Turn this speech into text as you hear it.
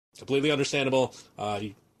completely understandable.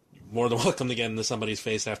 You're more than welcome to get into somebody's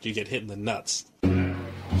face after you get hit in the nuts.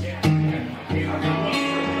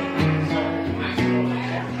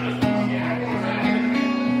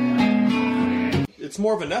 It's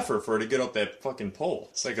more of an effort for her to get up that fucking pole.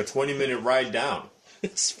 It's like a 20-minute ride down.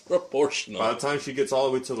 It's proportional. By the time she gets all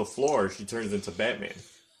the way to the floor, she turns into Batman.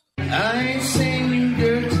 I ain't saying you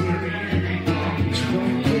dirty, but you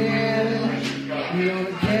don't care, you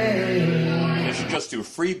don't care. They should just do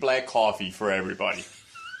free black coffee for everybody.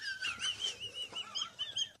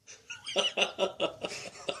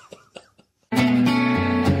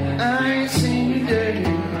 I ain't saying you dirty,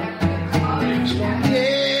 but you don't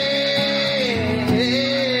care.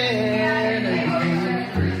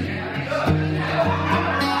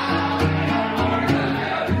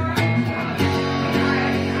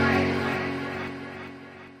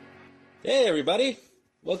 Hey, everybody.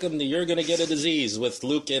 Welcome to You're Gonna Get a Disease with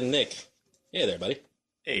Luke and Nick. Hey there, buddy.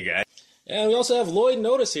 Hey, guy. And we also have Lloyd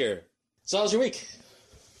Notice here. So how's your week?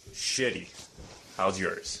 Shitty. How's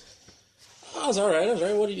yours? Oh, it's all right.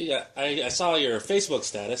 What do you got? I saw your Facebook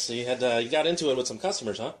status. So you got into it with some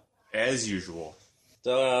customers, huh? As usual.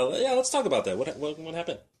 So, yeah, let's talk about that. What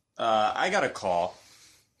happened? I got a call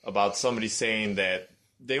about somebody saying that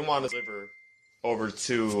they want to deliver over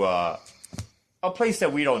to a place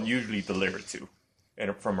that we don't usually deliver to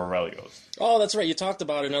from Aurelio's. Oh, that's right. You talked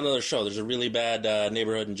about it in another show. There's a really bad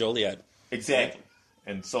neighborhood in Joliet. Exactly.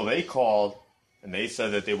 And so they called, and they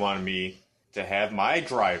said that they wanted me to have my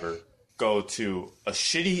driver go to a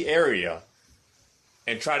shitty area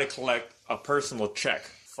and try to collect a personal check.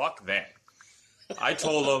 Fuck that. I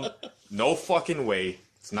told them, no fucking way.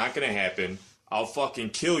 It's not going to happen. I'll fucking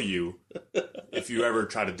kill you if you ever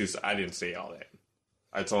try to do so. I didn't say all that.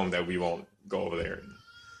 I told him that we won't go over there.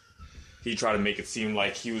 He tried to make it seem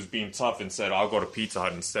like he was being tough and said, I'll go to Pizza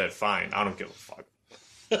Hut instead. Fine. I don't give a fuck.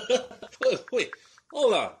 Wait,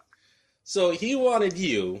 hold on. So he wanted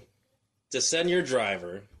you to send your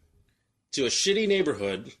driver to a shitty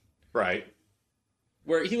neighborhood. Right.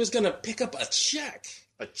 Where he was going to pick up a check.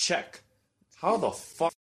 A check. How the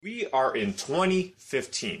fuck? We are in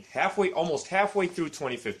 2015. Almost halfway through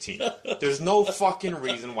 2015. There's no fucking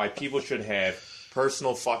reason why people should have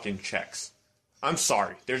personal fucking checks. I'm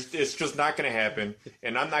sorry. It's just not going to happen.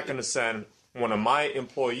 And I'm not going to send one of my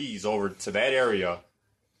employees over to that area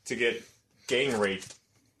to get gang raped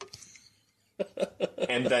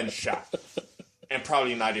and then shot. And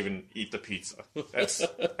probably not even eat the pizza. That's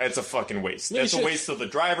a fucking waste. That's a waste of the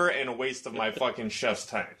driver and a waste of my fucking chef's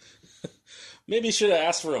time. Maybe you should have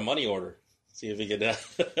asked for a money order. See if he could...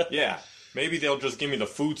 Yeah. Maybe they'll just give me the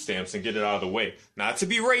food stamps and get it out of the way. Not to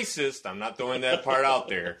be racist. I'm not throwing that part out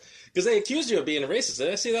there. Because they accused you of being a racist.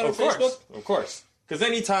 Did I see that on Facebook? Of course. Because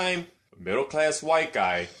anytime a middle-class white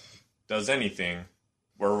guy does anything,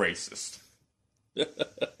 we're racist. So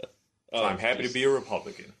I'm happy to be a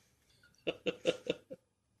Republican.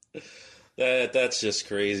 That's just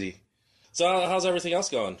crazy. So how's everything else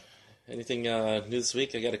going? Anything new this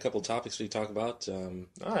week? I got a couple topics we talk about. All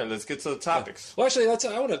right, let's get to the topics. Well, actually,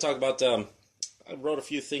 I want to talk about... I wrote a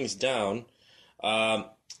few things down.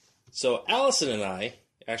 So Allison and I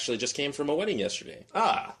actually just came from a wedding yesterday.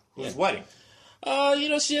 Whose wedding?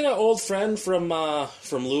 She had an old friend from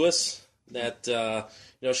Lewis that,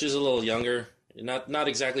 she's a little younger. Not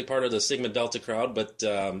exactly part of the Sigma Delta crowd, but,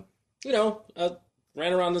 ran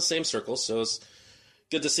around the same circles. So it's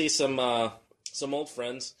good to see some old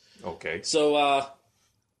friends. Okay. So,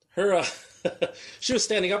 she was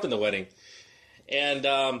standing up in the wedding,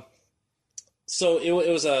 and so it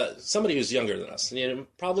was somebody who's younger than us,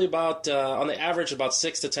 probably about on the average about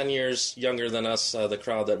 6 to 10 years younger than us. The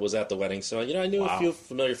crowd that was at the wedding, so I knew a few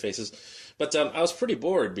familiar faces, but I was pretty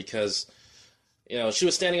bored because she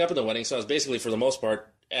was standing up in the wedding, so I was basically for the most part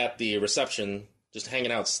at the reception, just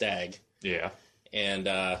hanging out stag. Yeah. And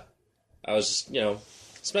I was just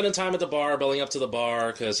spending time at the bar, building up to the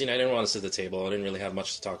bar, because, I didn't want to sit at the table. I didn't really have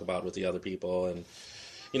much to talk about with the other people. And,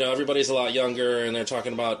 everybody's a lot younger, and they're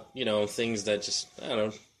talking about, things that just,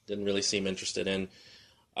 didn't really seem interested in.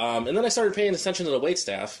 And then I started paying attention to the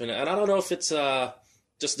waitstaff, and I don't know if it's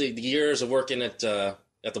just the years of working at the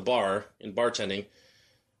bar, in bartending.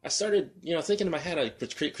 I started, thinking in my head,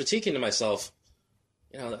 critiquing to myself,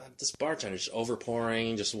 this bartender's just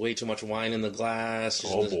overpouring, just way too much wine in the glass.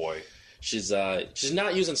 Oh, boy. She's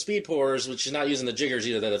not using speed pours, but she's not using the jiggers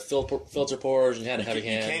either. They're the filter pours, and had a heavy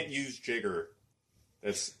hand. You can't use jigger.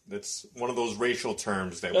 That's one of those racial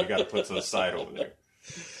terms that we got to put to the side over there.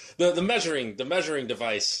 The measuring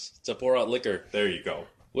device to pour out liquor. There you go.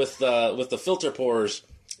 With the filter pours,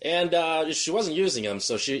 And she wasn't using them,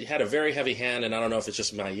 so she had a very heavy hand, and I don't know if it's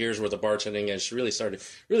just my years worth of bartending, and she really started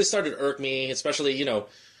to irk me, especially,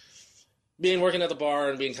 being working at the bar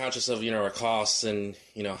and being conscious of, our costs and,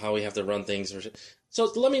 how we have to run things.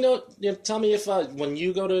 So let me know, tell me if when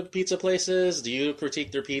you go to pizza places, do you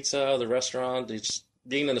critique their pizza, the restaurant,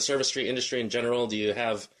 being in the service street industry in general, do you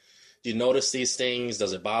notice these things?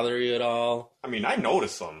 Does it bother you at all? I mean, I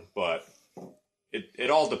notice them, but it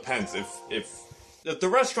all depends. If the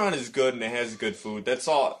restaurant is good and it has good food, that's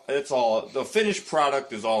all. The finished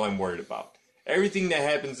product is all I'm worried about. Everything that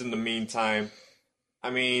happens in the meantime, I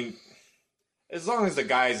mean, as long as the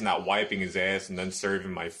guy's not wiping his ass and then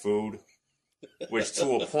serving my food, which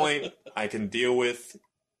to a point I can deal with.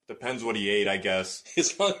 Depends what he ate, I guess.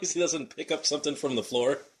 As long as he doesn't pick up something from the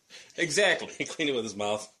floor. Exactly. And clean it with his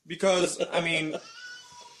mouth. Because, I mean,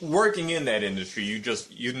 working in that industry,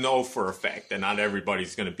 you know for a fact that not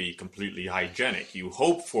everybody's going to be completely hygienic. You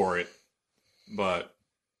hope for it, but,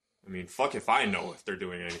 I mean, fuck if I know if they're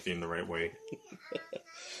doing anything the right way.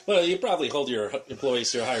 Well, you probably hold your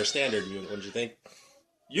employees to a higher standard, wouldn't you think?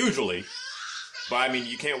 Usually. But, I mean,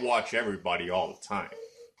 you can't watch everybody all the time.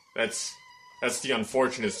 That's the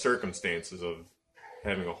unfortunate circumstances of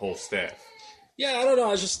having a whole staff. Yeah, I don't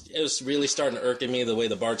know. It was really starting to irk at me the way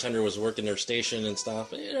the bartender was working their station and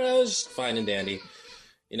stuff. It was fine and dandy.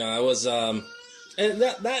 I was, and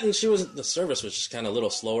the service was just kind of a little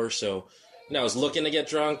slower. So, I was looking to get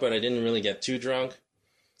drunk, but I didn't really get too drunk.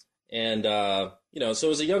 And, so it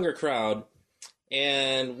was a younger crowd.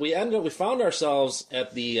 And we found ourselves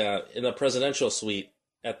at in the presidential suite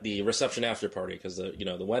at the reception after party, because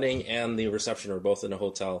the wedding and the reception were both in a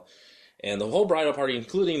hotel. And the whole bridal party,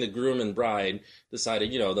 including the groom and bride,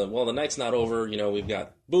 decided, the night's not over. We've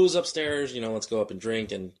got booze upstairs. Let's go up and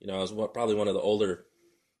drink. And I was probably one of the older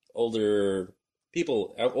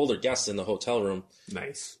people, older guests in the hotel room.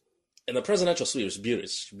 Nice. And the presidential suite was beautiful.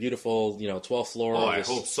 It's beautiful, 12th floor. Oh, I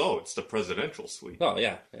hope so. It's the presidential suite. Oh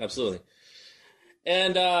yeah, absolutely.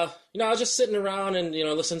 And I was just sitting around and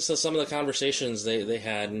listening to some of the conversations they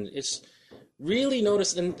had, and it's really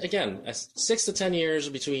noticed, and again, 6 to 10 years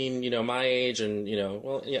between, my age and,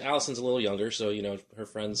 Allison's a little younger, so, her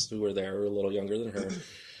friends who were there were a little younger than her.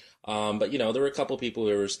 But, there were a couple people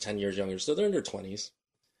who were 10 years younger, so they're in their 20s.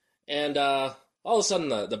 And all of a sudden,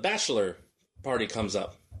 the bachelor party comes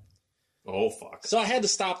up. Oh, fuck. So I had to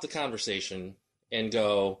stop the conversation and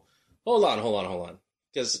go, hold on.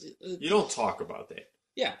 Because you don't talk about that.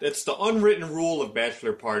 Yeah. That's the unwritten rule of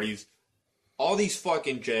bachelor parties. All these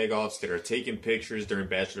fucking jagoffs that are taking pictures during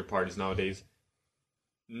bachelor parties nowadays,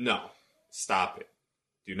 no. Stop it.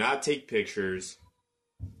 Do not take pictures.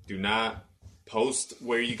 Do not post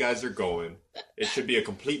where you guys are going. It should be a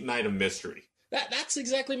complete night of mystery. That's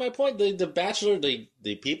exactly my point.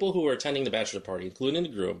 The people who were attending the bachelor party, including the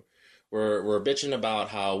groom, were bitching about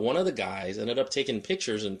how one of the guys ended up taking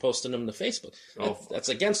pictures and posting them to Facebook. That's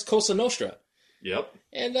against Cosa Nostra. Yep.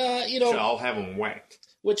 And, I'll have them whacked.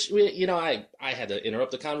 Which, I had to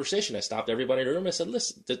interrupt the conversation. I stopped everybody in the room. I said,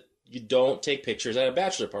 listen, you don't take pictures at a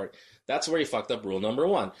bachelor party. That's where you fucked up rule number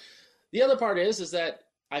one. The other part is that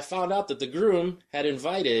I found out that the groom had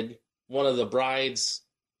invited one of the bride's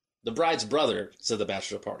brother to the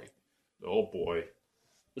bachelor party. Oh, boy.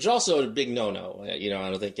 Which is also a big no-no, I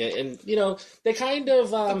don't think. And, they kind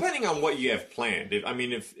of... Depending on what you have planned.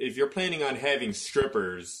 If you're planning on having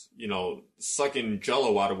strippers, sucking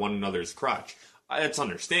Jell-O out of one another's crotch, that's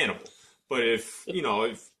understandable. But if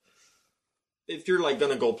you're like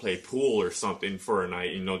gonna go play pool or something for a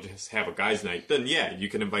night, just have a guy's night, then yeah, you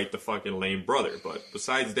can invite the fucking lame brother. But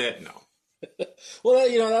besides that, no. Well,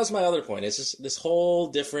 that was my other point. It's just this whole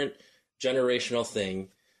different generational thing.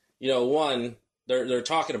 One, they're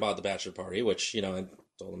talking about the bachelor party, which, I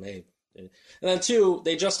told them, hey. And then two,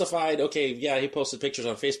 they justified, okay, yeah, he posted pictures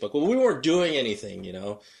on Facebook. Well, we weren't doing anything,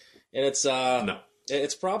 And it's, no.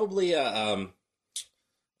 It's probably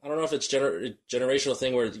I don't know if it's generational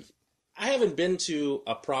thing where I haven't been to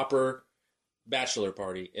a proper bachelor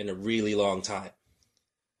party in a really long time.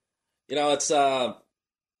 It's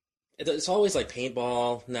always like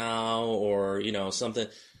paintball now or, something.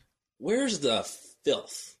 Where's the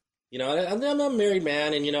filth? I'm a married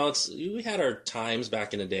man and, we had our times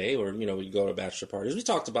back in the day where, we'd go to bachelor parties. We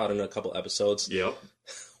talked about it in a couple episodes. Yep.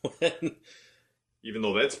 Even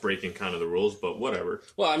though that's breaking kind of the rules, but whatever.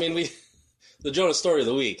 Well, the Jonah story of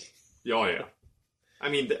the week. Oh, yeah.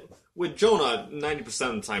 With Jonah, 90%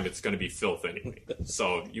 of the time it's going to be filth anyway.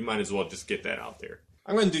 So you might as well just get that out there.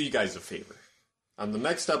 I'm going to do you guys a favor. On the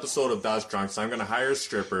next episode of Das Drunks, I'm going to hire a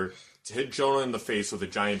stripper to hit Jonah in the face with a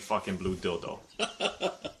giant fucking blue dildo.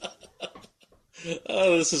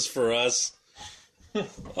 Oh, this is for us.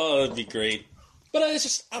 Oh, that'd be great. But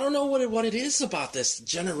I don't know what it is about this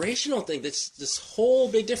generational thing. This whole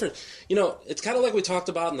big difference. You know, it's kind of like we talked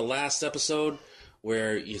about in the last episode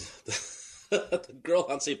where the girl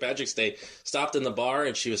on St. Patrick's Day stopped in the bar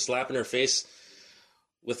and she was slapping her face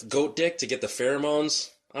with goat dick to get the pheromones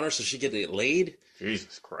on her so she could get laid.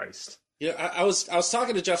 Jesus Christ. You know, I was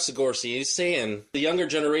talking to Jeff Sigorsi. He's saying the younger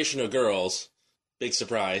generation of girls, big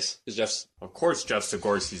surprise, because Of course Jeff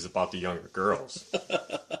Sigorsi's about the younger girls.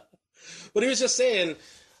 But he was just saying,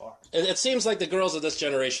 it seems like the girls of this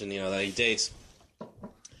generation, you know, that he dates,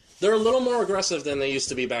 they're a little more aggressive than they used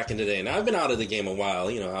to be back in the day. Now, I've been out of the game a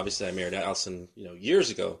while. You know, obviously I married Allison, you know,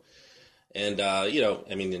 years ago. And, you know,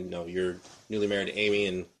 I mean, you know, you're newly married to Amy,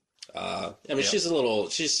 and, I mean, she's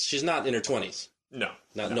not in her 20s. No.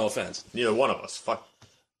 No offense. Neither one of us. Fuck.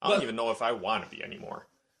 I don't even know if I want to be anymore.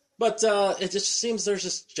 But it just seems there's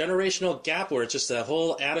this generational gap where it's just that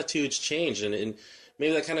whole attitude's changed, and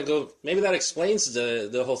maybe that explains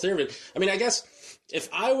the whole thing of it. I mean, I guess if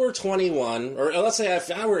I were 21, or let's say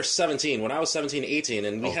if I were 17, when I was 17, 18,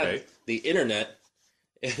 and we had the internet,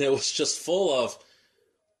 and it was just full of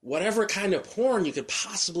whatever kind of porn you could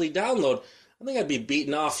possibly download, I think I'd be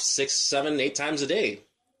beaten off 6, 7, 8 times a day.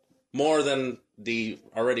 More than the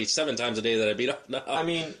already 7 times a day that I beat up now. I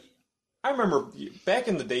mean, I remember back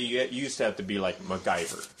in the day, you used to have to be like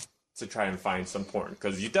MacGyver to try and find some porn,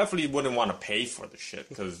 because you definitely wouldn't want to pay for the shit,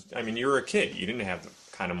 because, I mean, you were a kid. You didn't have the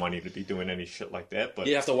kind of money to be doing any shit like that. But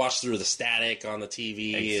you'd have to watch through the static on the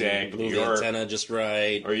TV and move the antenna just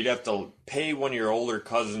right. Or you'd have to pay one of your older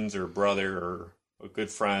cousins or brother or a good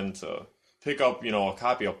friend to pick up, you know, a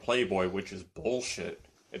copy of Playboy, which is bullshit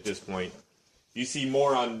at this point. You see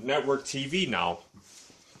more on network TV now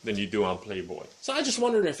than you do on Playboy. So I just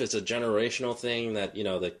wondered if it's a generational thing that, you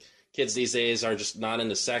know, the kids these days are just not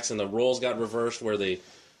into sex and the roles got reversed where the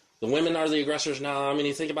women are the aggressors now. I mean,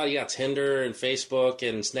 you think about it, you got Tinder and Facebook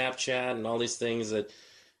and Snapchat and all these things that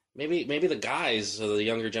maybe the guys of the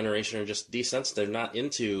younger generation are just desensitive. They're not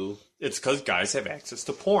into... It's because guys have access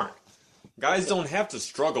to porn. Guys don't have to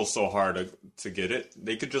struggle so hard to get it.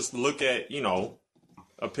 They could just look at, you know,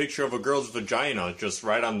 a picture of a girl's vagina just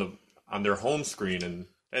right on their home screen, and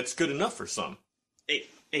that's good enough for some. Hey,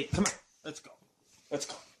 come on. Let's go.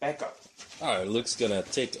 Back up. All right, Luke's going to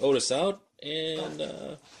take Otis out,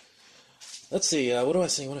 and let's see. What do I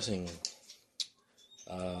sing?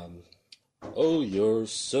 Oh, you're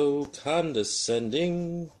so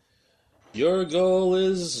condescending. Your goal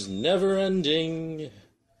is never ending.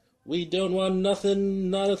 We don't want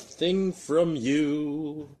nothing, not a thing from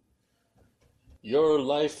you. Your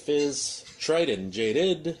life is trite and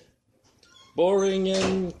jaded, boring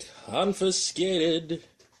and confiscated.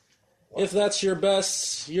 If that's your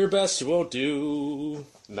best won't do.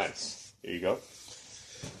 Nice. Here you go.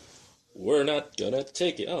 We're not gonna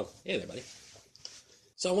take it. Oh, hey there, buddy.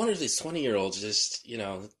 So I wonder if these 20-year-olds just, you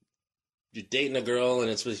know, you're dating a girl and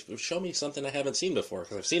it's show me something I haven't seen before,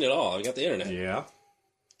 because I've seen it all. I got the internet. Yeah.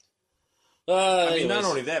 I mean, not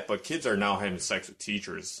only that, but kids are now having sex with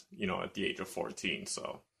teachers, you know, at the age of 14.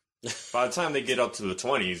 So by the time they get up to the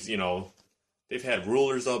 20s, you know, they've had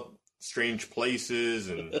rulers up strange places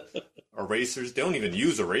and erasers. They don't even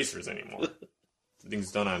use erasers anymore.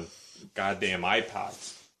 Everything's done on goddamn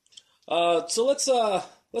iPods. So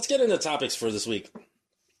let's get into topics for this week.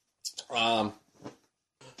 So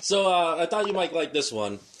I thought you might like this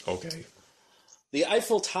one. Okay. The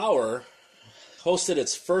Eiffel Tower hosted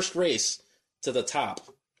its first race to the top.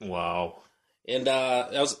 Wow. And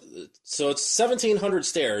it's 1,700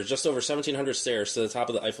 stairs, just over 1,700 stairs to the top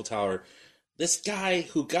of the Eiffel Tower. This guy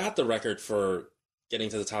who got the record for getting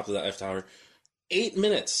to the top of the Eiffel Tower, 8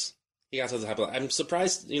 minutes he got to the top of it. I'm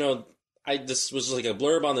surprised, you know, this was like a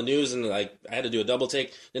blurb on the news, and I had to do a double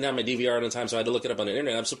take. Didn't have my DVR at the time, so I had to look it up on the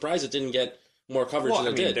internet. I'm surprised it didn't get more coverage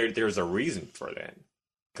than it did. There's a reason for that,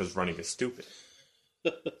 because running is stupid.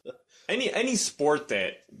 Any sport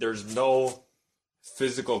that there's no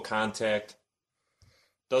physical contact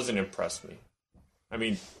doesn't impress me. I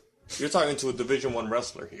mean, you're talking to a Division I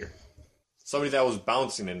wrestler here. Somebody that was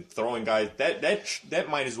bouncing and throwing guys. That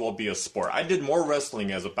might as well be a sport. I did more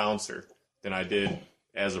wrestling as a bouncer than I did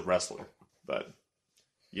as a wrestler. But,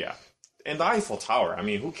 yeah. And the Eiffel Tower. I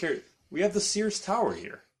mean, who cares? We have the Sears Tower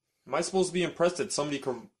here. Am I supposed to be impressed that somebody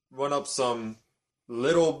could run up some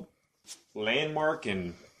little landmark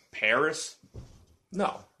in Paris?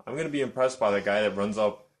 No. I'm going to be impressed by the guy that runs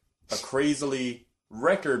up a crazily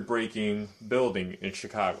record-breaking building in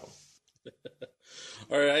Chicago.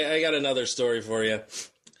 All right, I got another story for you.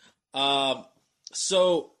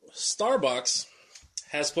 So Starbucks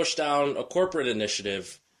has pushed down a corporate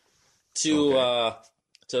initiative to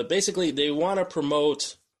basically they want to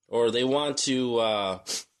promote, or they want to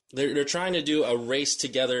they're trying to do a Race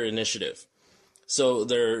Together initiative. So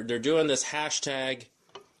they're doing this hashtag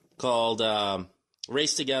called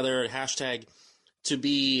Race Together, hashtag to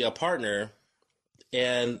be a partner,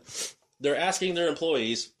 and they're asking their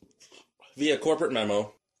employees via corporate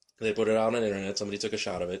memo. They put it out on the internet. Somebody took a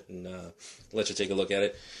shot of it and let you take a look at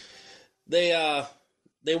it.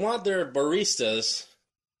 They want their baristas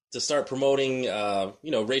to start promoting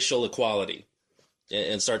racial equality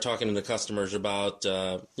and start talking to the customers about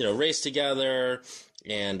Race Together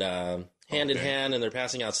and hand in hand, and they're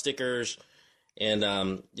passing out stickers. And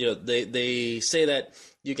they say that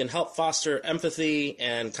you can help foster empathy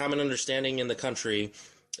and common understanding in the country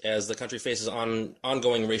as the country faces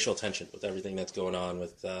ongoing racial tension with everything that's going on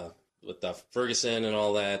with Ferguson and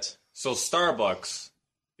all that. So Starbucks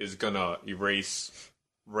is gonna erase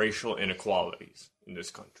racial inequalities in this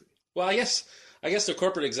country. Well, I guess the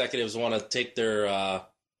corporate executives want to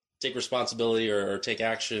take responsibility or take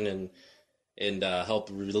action and help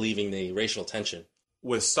relieving the racial tension.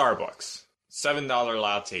 With Starbucks, $7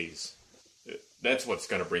 lattes, that's what's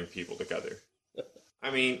going to bring people together. I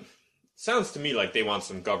mean, sounds to me like they want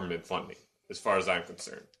some government funding, as far as I'm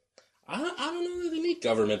concerned. I don't know that they need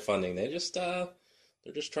government funding. They're just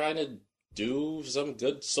trying to do some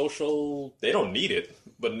good social... They don't need it,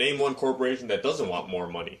 but name one corporation that doesn't want more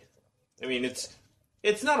money. I mean,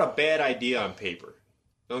 it's not a bad idea on paper.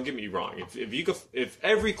 Don't get me wrong. If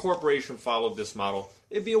every corporation followed this model,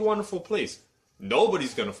 it'd be a wonderful place.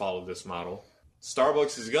 Nobody's going to follow this model.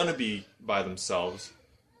 Starbucks is going to be by themselves.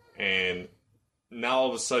 And now all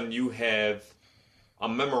of a sudden you have a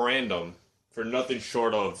memorandum for nothing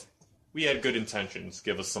short of, we had good intentions,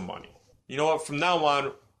 give us some money. You know what? From now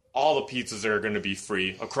on, all the pizzas are going to be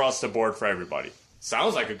free across the board for everybody.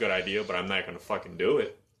 Sounds like a good idea, but I'm not going to fucking do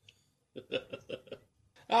it.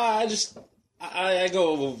 I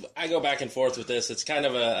go back and forth with this. It's kind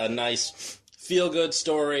of a nice feel-good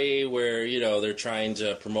story where, they're trying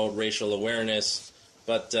to promote racial awareness.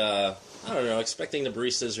 But, I don't know, expecting the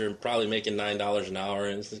baristas who are probably making $9 an hour,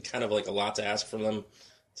 and it's kind of like a lot to ask from them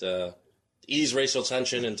to ease racial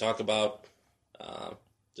tension and talk about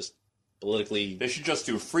just politically... They should just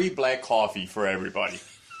do free black coffee for everybody.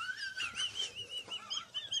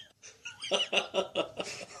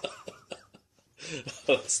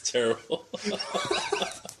 That's terrible.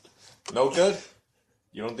 No good?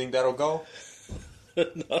 You don't think that'll go? No,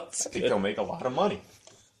 it's I think they'll make a lot of money.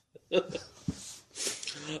 All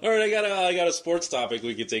right, I got a sports topic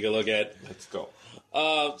we could take a look at. Let's go.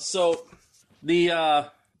 So the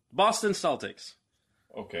Boston Celtics.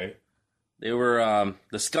 Okay. They were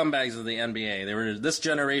the scumbags of the NBA. They were this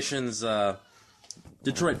generation's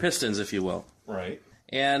Detroit Pistons, if you will. Right.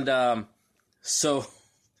 And so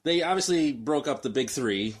they obviously broke up the big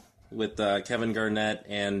three with Kevin Garnett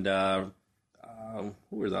and who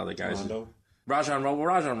were the other guys? Rondo. Rajon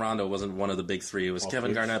Rondo wasn't one of the big three. It was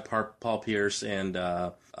Kevin Pierce. Garnett, Paul Pierce, and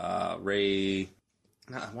Ray...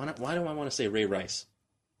 why do I want to say Ray Rice?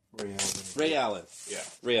 Ray Allen. Yeah.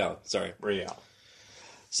 Ray Allen, sorry. Ray Allen.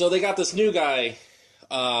 So they got this new guy,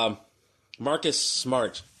 Marcus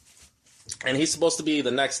Smart, and he's supposed to be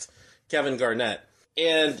the next Kevin Garnett.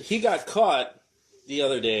 And he got caught the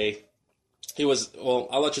other day.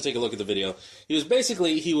 I'll let you take a look at the video. He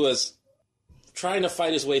was trying to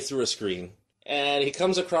fight his way through a screen, and he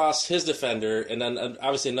comes across his defender, and then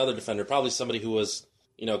obviously another defender, probably somebody who was,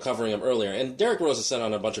 covering him earlier. And Derrick Rose has said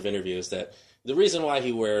on a bunch of interviews that the reason why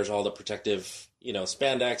he wears all the protective,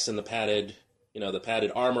 spandex and the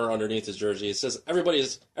padded armor underneath his jersey, it says everybody in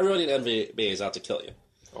the NBA is out to kill you.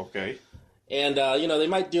 Okay. And, they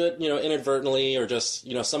might do it, inadvertently, or just,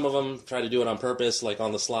 some of them try to do it on purpose, like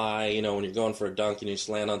on the sly, when you're going for a dunk and you just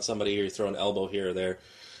land on somebody or you throw an elbow here or there.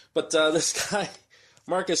 But this guy,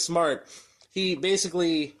 Marcus Smart, he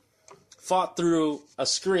basically fought through a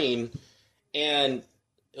screen, and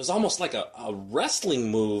it was almost like a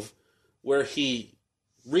wrestling move where he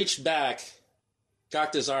reached back,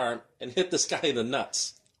 cocked his arm, and hit this guy in the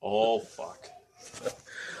nuts. Oh, fuck.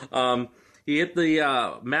 He hit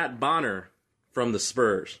the Matt Bonner from the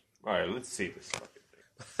Spurs. All right, let's see this fucking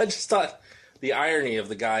thing. I just thought the irony of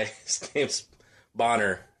the guy, his name's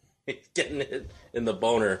Bonner, getting hit in the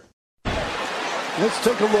boner. Let's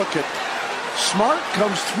take a look at Smart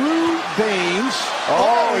comes through Baines.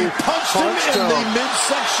 Oh, He punched him in the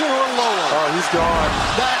midsection or lower. Oh, he's gone.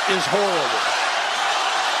 That is horrible.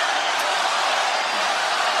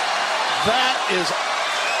 That is...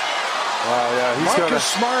 Wow, yeah, Marcus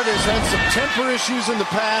Smart has had some temper issues in the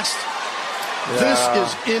past. Yeah. This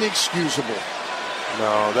is inexcusable.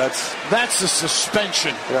 No, That's a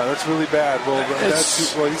suspension. yeah, that's really bad. Well,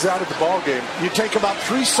 he's out of the ball game. You take about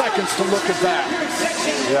 3 seconds to look at that.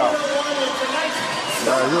 Yeah.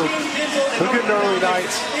 He'll get an early night,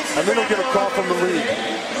 and then he'll get a call from the league.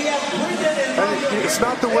 And it's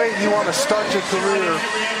not the way you want to start your career,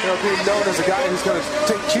 being known as a guy who's going to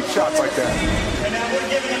take cheap shots like that.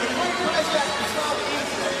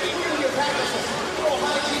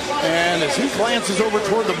 And as he glances over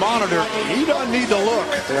toward the monitor, he doesn't need to look.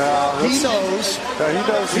 Yeah, he knows. Yeah, he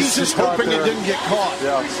knows. He's just hoping it didn't get caught.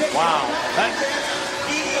 Yeah. Wow.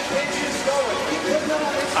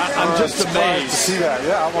 I'm just amazed to see that.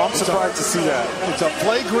 Yeah, I'm surprised to see that. It's a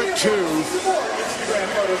flagrant 2.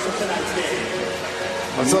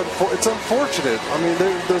 It's unfortunate. I mean,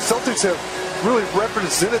 the Celtics have really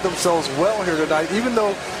represented themselves well here tonight. Even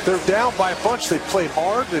though they're down by a bunch, they played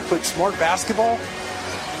hard. They played smart basketball.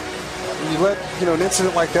 And you let an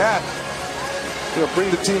incident like that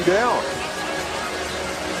bring the team down.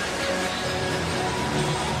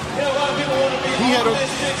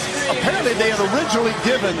 Apparently they had originally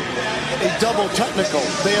given a double technical.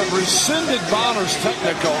 They have rescinded Bonner's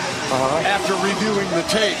technical after reviewing the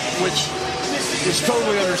tape, which is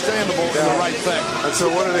totally understandable and the right thing. And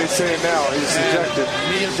so what are they saying now? He's ejected.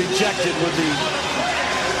 He is ejected with the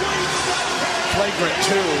flagrant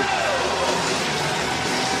 2.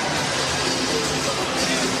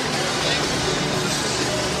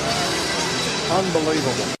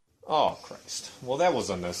 Unbelievable. Oh, Christ. Well, that was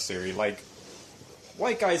unnecessary. Like,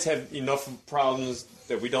 white guys have enough problems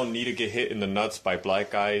that we don't need to get hit in the nuts by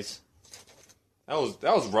black guys. That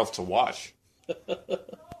was rough to watch.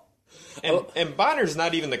 And Bonner's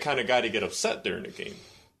not even the kind of guy to get upset during the game.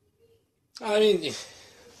 I mean,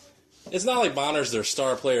 it's not like Bonner's their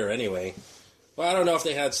star player anyway. Well, I don't know if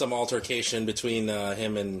they had some altercation between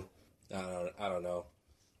him and... I don't know.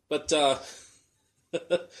 But...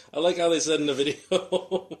 I like how they said in the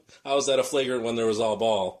video, I was at a flagrant when there was all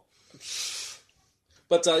ball.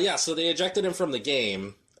 But, so they ejected him from the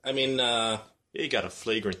game. I mean... he got a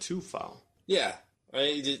flagrant 2 foul. Yeah.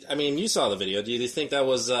 I mean, you saw the video. Do you think that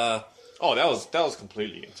was... Oh, that was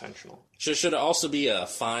completely intentional. Should it also be a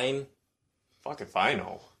fine? Fucking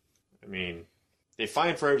fine-o. I mean, they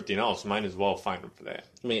fine for everything else. Might as well fine them for that.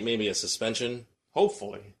 Maybe a suspension?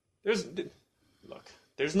 Hopefully. There's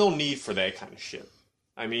no need for that kind of shit.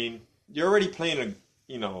 I mean, you're already playing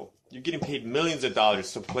you're getting paid millions of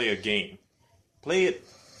dollars to play a game. Play it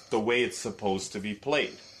the way it's supposed to be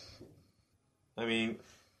played. I mean,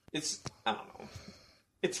 I don't know.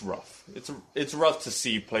 It's rough. It's rough to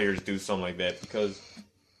see players do something like that because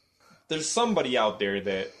there's somebody out there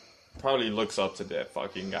that probably looks up to that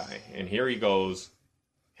fucking guy. And here he goes,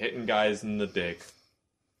 hitting guys in the dick.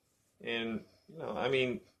 And, I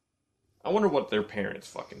mean, I wonder what their parents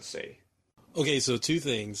fucking say. Okay, so 2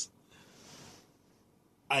 things.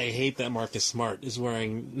 I hate that Marcus Smart is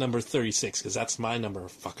wearing number 36, because that's my number,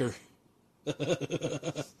 fucker.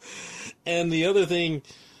 And the other thing,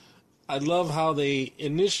 I love how they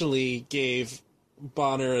initially gave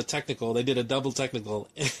Bonner a technical. They did a double technical,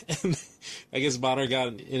 and I guess Bonner got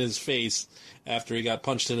in his face after he got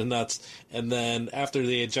punched in the nuts, and then after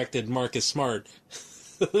they ejected Marcus Smart,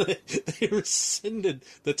 they rescinded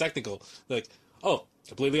the technical. Like, oh,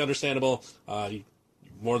 completely understandable. You're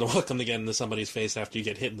more than welcome to get into somebody's face after you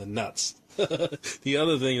get hit in the nuts. The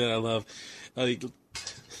other thing that I love,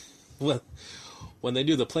 when they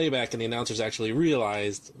do the playback and the announcers actually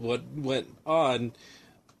realized what went on,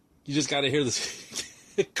 you just got to hear this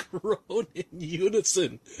groan in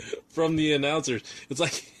unison from the announcers. It's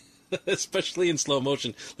like, especially in slow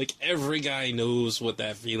motion, like every guy knows what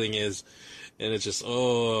that feeling is. And it's just,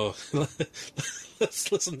 let's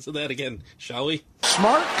listen to that again, shall we?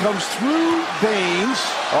 Smart comes through Baines.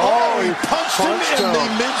 He punched him in the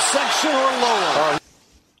midsection or lower.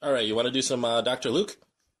 All right, you want to do some Dr. Luke?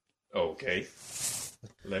 Okay.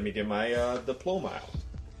 Let me get my diploma out.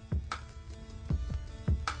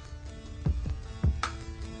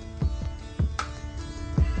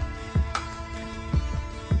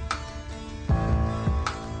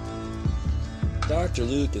 Dr.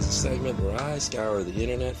 Luke is a segment where I scour the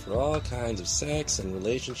internet for all kinds of sex and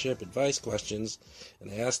relationship advice questions,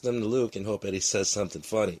 and I ask them to Luke and hope Eddie says something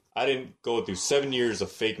funny. I didn't go through 7 years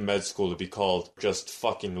of fake med school to be called just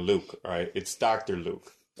fucking Luke, alright? It's Dr.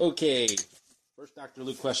 Luke. Okay, first Dr.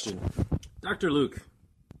 Luke question. Dr. Luke,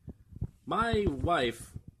 my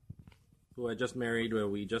wife, who I just married, where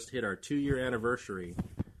we just hit our 2-year anniversary,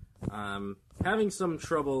 having some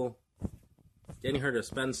trouble getting her to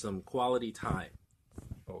spend some quality time.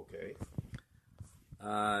 Okay.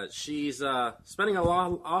 She's spending an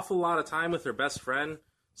awful lot of time with her best friend,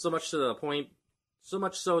 so much to the point So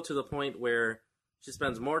much so to the point where she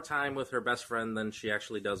spends more time with her best friend than she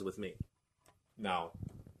actually does with me. Now,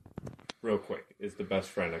 real quick, is the best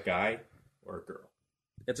friend a guy or a girl?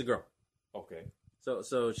 It's a girl. Okay.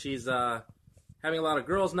 So she's having a lot of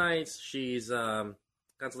girls' nights. She's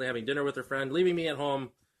constantly having dinner with her friend, leaving me at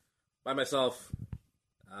home by myself,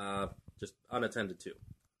 just unattended to.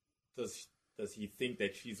 Does he think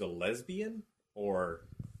that she's a lesbian, or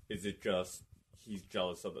is it just he's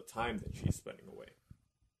jealous of the time that she's spending away?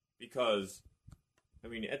 Because, I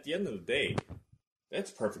mean, at the end of the day,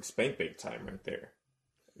 that's perfect spank bank time right there.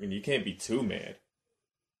 I mean, you can't be too mad.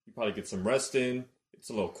 You probably get some rest in. It's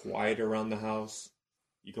a little quiet around the house.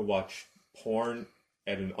 You can watch porn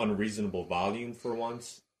at an unreasonable volume for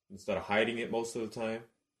once, instead of hiding it most of the time.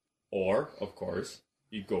 Or, of course,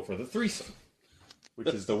 you'd go for the threesome, which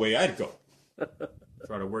is the way I'd go.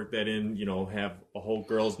 Try to work that in, have a whole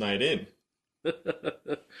girls' night in.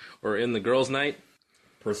 Or in the girls' night?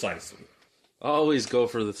 Precisely. Always go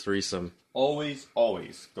for the threesome. Always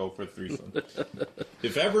go for a threesome.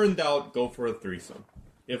 If ever in doubt, go for a threesome.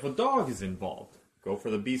 If a dog is involved, go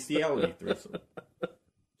for the bestiality threesome.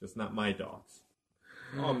 Just not my dogs.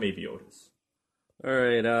 Oh, maybe Otis. All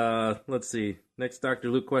right, let's see. Next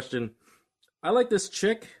Dr. Luke question. I like this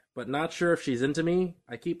chick, but not sure if she's into me.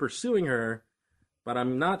 I keep pursuing her, but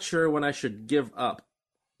I'm not sure when I should give up.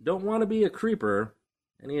 Don't want to be a creeper.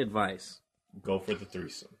 Any advice? Go for the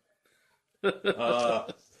threesome.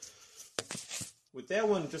 With that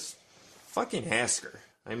one, just fucking ask her.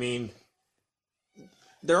 I mean,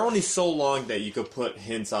 they're only so long that you could put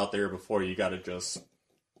hints out there before you gotta just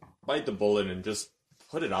bite the bullet and just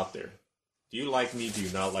put it out there. Do you like me? Do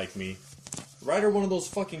you not like me? Write her one of those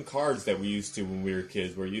fucking cards that we used to when we were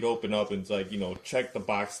kids, where you'd open up and it's like, check the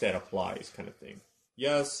box that applies kind of thing.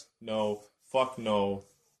 Yes, no,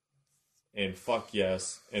 and fuck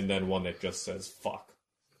yes, and then one that just says fuck.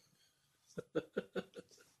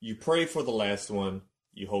 You pray for the last one,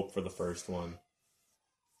 you hope for the first one.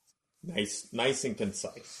 Nice and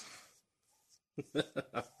concise.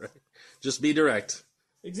 All right. Just be direct.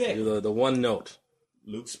 Exactly. Do the one note.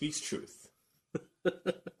 Luke speaks truth.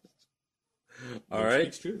 All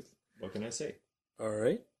right. Speaks truth. What can I say? All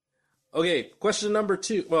right. Okay, question number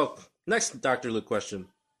 2. Well, next Dr. Luke question.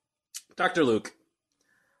 Dr. Luke,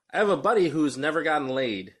 I have a buddy who's never gotten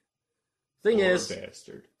laid. Thing Poor is...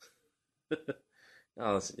 bastard.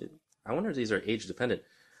 I wonder if these are age dependent.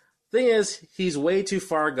 Thing is, he's way too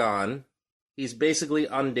far gone. He's basically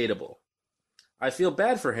undateable. I feel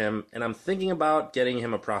bad for him, and I'm thinking about getting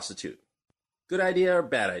him a prostitute. Good idea or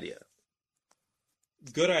bad idea?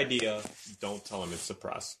 Good idea. Don't tell him it's a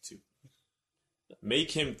prostitute.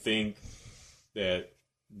 Make him think that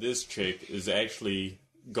this chick is actually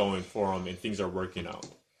going for him and things are working out.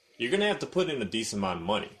 You're going to have to put in a decent amount of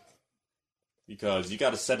money. Because you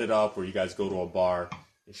got to set it up where you guys go to a bar,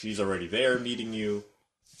 and she's already there meeting you,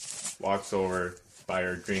 walks over, buy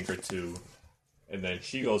her a drink or two, and then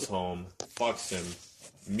she goes home, fucks him,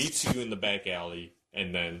 meets you in the back alley,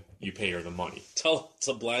 and then you pay her the money. Tell it's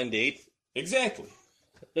a blind date. Exactly.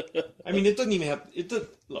 I mean, it doesn't even have...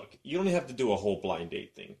 Look, you don't have to do a whole blind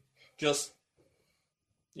date thing. Just,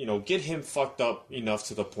 get him fucked up enough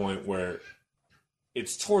to the point where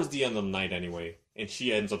it's towards the end of the night anyway, and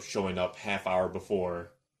she ends up showing up half hour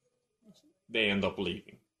before they end up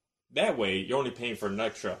leaving. That way, you're only paying for an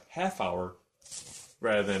extra half hour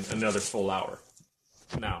rather than another full hour.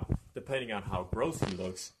 Now, depending on how gross he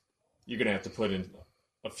looks, you're going to have to put in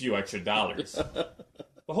a few extra dollars.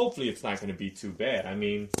 But hopefully it's not going to be too bad. I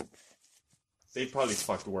mean, they probably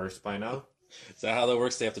fucked worse by now. Is that how that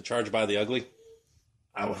works? They have to charge by the ugly?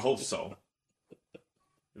 I would hope so.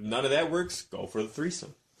 If none of that works, go for the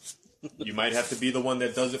threesome. You might have to be the one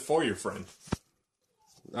that does it for your friend.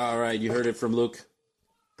 All right, you heard it from Luke.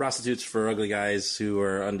 Prostitutes for ugly guys who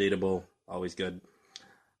are undateable. Always good.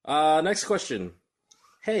 Next question.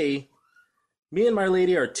 Hey, me and my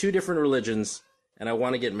lady are 2 different religions, and I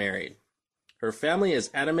want to get married. Her family is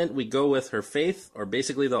adamant we go with her faith, or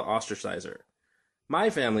basically they'll ostracize her. My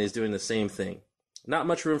family is doing the same thing. Not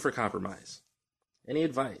much room for compromise. Any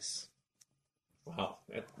advice? Wow,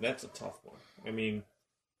 that's a tough one. I mean,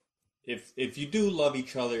 if you do love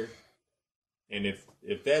each other, and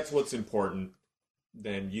if that's what's important,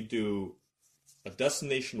 then you do a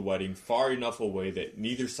destination wedding far enough away that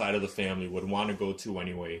neither side of the family would want to go to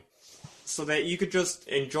anyway, so that you could just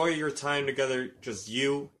enjoy your time together, just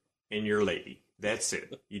you and your lady. That's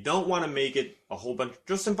it. You don't want to make it a whole bunch.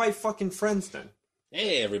 Just invite fucking friends then.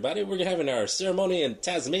 Hey, everybody, we're having our ceremony in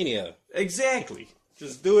Tasmania. Exactly.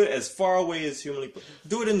 Just do it as far away as humanly possible.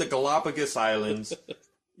 Do it in the Galapagos Islands.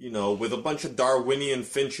 with a bunch of Darwinian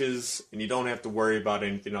finches, and you don't have to worry about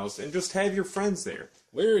anything else, and just have your friends there.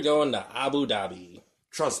 We're going to Abu Dhabi.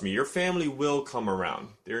 Trust me, your family will come around.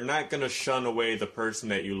 They're not going to shun away the person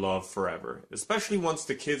that you love forever. Especially once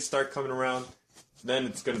the kids start coming around, then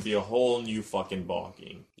it's going to be a whole new fucking ball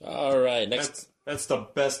game. All right, next. That's the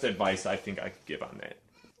best advice I think I could give on that.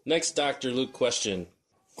 Next Dr. Luke question.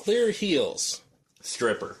 Clear heels.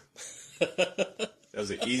 Stripper. That was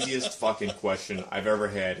the easiest fucking question I've ever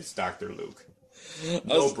had. It's Dr. Luke.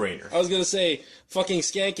 No-brainer. I was going to say, fucking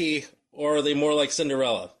skanky, or are they more like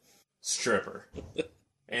Cinderella? Stripper.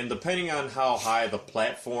 And depending on how high the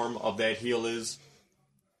platform of that heel is,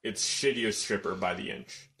 it's shittier stripper by the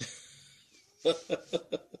inch. If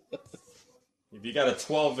you got a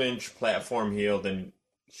 12-inch platform heel, then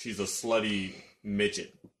she's a slutty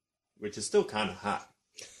midget, which is still kind of hot.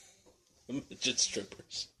 Midget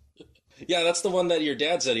strippers. Yeah, that's the one that your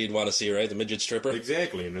dad said he'd want to see, right? The midget stripper?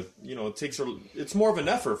 Exactly, and it takes her. It's more of an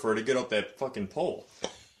effort for her to get up that fucking pole.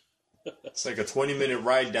 It's like a 20-minute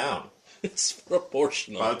ride down. It's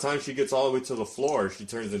proportional. By the time she gets all the way to the floor, she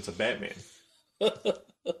turns into Batman.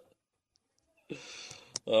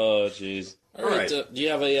 Oh, jeez. All right. Do you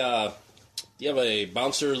have a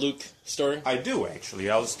bouncer Luke story? I do,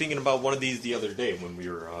 actually. I was thinking about one of these the other day when we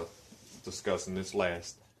were discussing this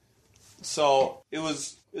last. So it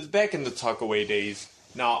was back in the Tuckaway days.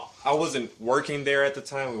 Now, I wasn't working there at the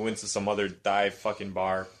time. We went to some other dive fucking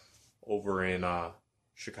bar over in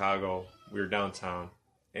Chicago. We were downtown.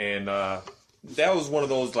 And that was one of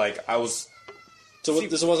those, like, I was... So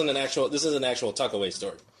this is an actual Tuckaway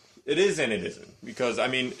story. It is and it isn't. Because, I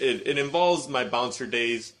mean, it involves my bouncer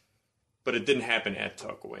days, but it didn't happen at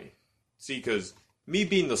Tuckaway. See, because me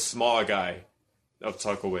being the small guy of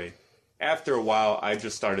Tuckaway, after a while, I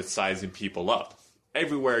just started sizing people up.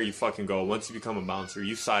 Everywhere you fucking go, once you become a bouncer,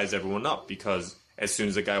 you size everyone up. Because as soon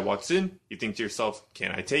as a guy walks in, you think to yourself,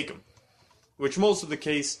 can I take him? Which most of the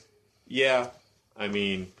case, yeah, I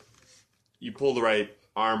mean, you pull the right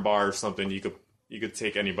arm bar or something, you could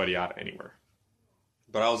take anybody out anywhere.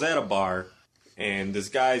 But I was at a bar, and this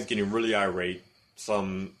guy's getting really irate.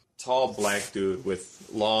 Some tall black dude with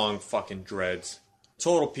long fucking dreads.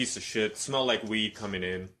 Total piece of shit. Smelled like weed coming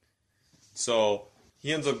in. So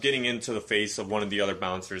he ends up getting into the face of one of the other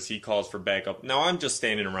bouncers. He calls for backup. Now I'm just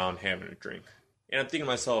standing around having a drink. And I'm thinking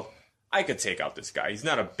to myself, I could take out this guy. He's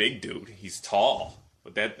not a big dude. He's tall.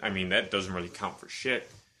 But that doesn't really count for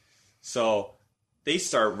shit. So they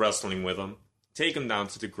start wrestling with him. Take him down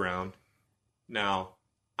to the ground. Now,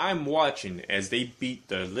 I'm watching as they beat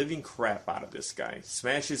the living crap out of this guy,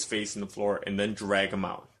 smash his face in the floor, and then drag him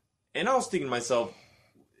out. And I was thinking to myself,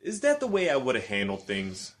 is that the way I would have handled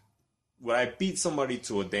things? Would I beat somebody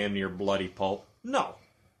to a damn near bloody pulp? No.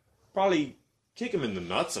 Probably kick him in the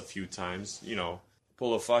nuts a few times,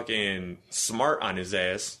 pull a fucking smart on his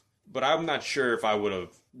ass. But I'm not sure if I would have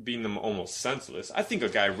beaten him almost senseless. I think a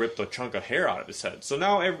guy ripped a chunk of hair out of his head. So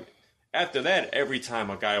now, after that, every time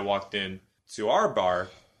a guy walked in to our bar,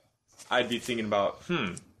 I'd be thinking about,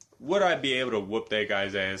 would I be able to whoop that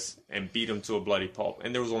guy's ass and beat him to a bloody pulp?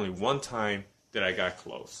 And there was only one time that I got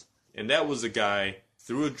close. And that was a guy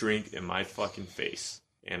threw a drink in my fucking face.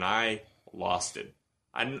 And I lost it.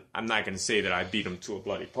 I'm not going to say that I beat him to a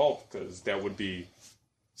bloody pulp, because that would be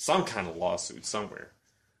some kind of lawsuit somewhere.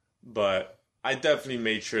 But I definitely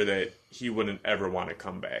made sure that he wouldn't ever want to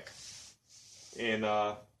come back. And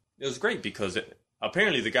it was great, because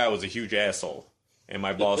apparently the guy was a huge asshole. And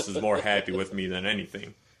my boss is more happy with me than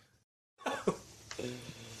anything.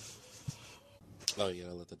 Oh, you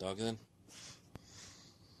gotta let the dog in?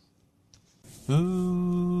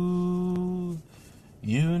 Ooh,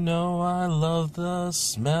 you know I love the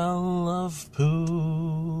smell of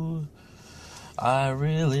poo. I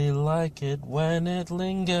really like it when it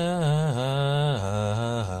lingers.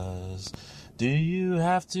 Do you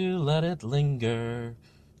have to let it linger?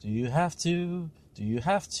 Do you have to? Do you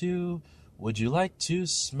have to? Would you like to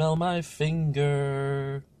smell my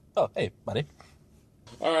finger? Oh, hey, buddy.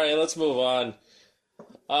 All right, let's move on.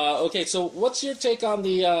 Okay, so what's your take on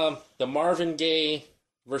the Marvin Gaye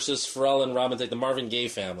versus Pharrell and Robin Thicke, the Marvin Gaye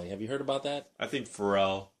family? Have you heard about that? I think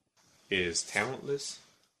Pharrell is talentless.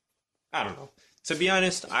 I don't know. To be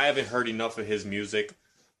honest, I haven't heard enough of his music.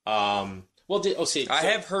 I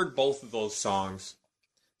have heard both of those songs.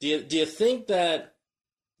 Do you think that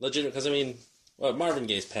legitimate? Because Marvin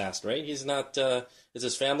Gaye's passed, right? He's not. Is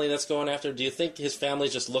his family that's going after? Do you think his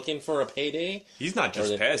family's just looking for a payday? He's not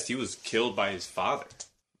just passed. He was killed by his father.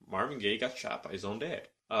 Marvin Gaye got shot by his own dad.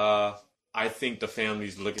 I think the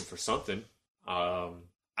family's looking for something. I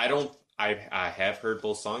have heard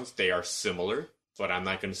both songs. They are similar, but I'm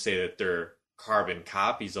not going to say that they're carbon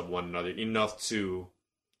copies of one another, enough to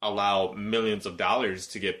allow millions of dollars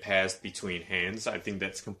to get passed between hands. I think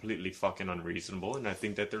that's completely fucking unreasonable, and I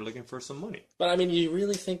think that they're looking for some money. But I mean, you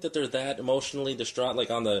really think that they're that emotionally distraught? Like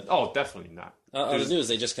on the Definitely not. On the news,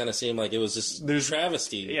 they just kind of seem like it was just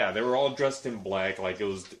travesty. Yeah, they were all dressed in black, like it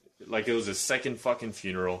was a second fucking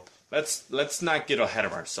funeral. Let's not get ahead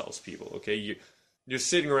of ourselves, people. Okay, you're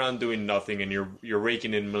sitting around doing nothing, and you're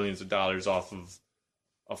raking in millions of dollars off of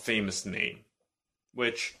a famous name,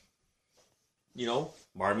 which,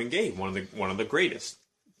 Marvin Gaye, one of the greatest,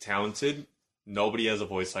 talented. Nobody has a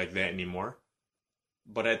voice like that anymore.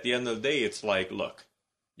 But at the end of the day, it's like, look,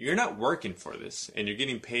 you're not working for this, and you're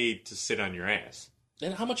getting paid to sit on your ass.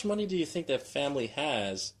 And how much money do you think that family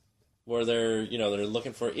has, where they're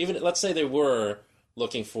looking for, even let's say they were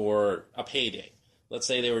looking for a payday. Let's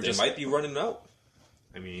say they might be running out.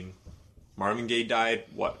 I mean, Marvin Gaye died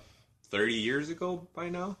 30 years ago by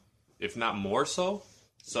now, if not more so.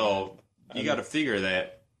 So. You got to figure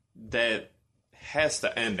that has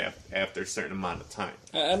to end after a certain amount of time.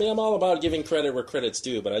 I mean, I'm all about giving credit where credit's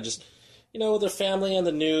due, but I just, with their family and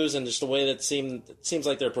the news and just the way that it seems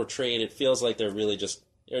like they're portrayed, it feels like they're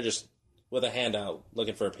just with a handout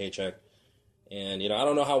looking for a paycheck. And, I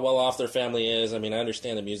don't know how well off their family is. I mean, I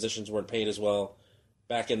understand the musicians weren't paid as well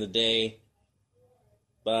back in the day,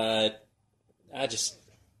 but I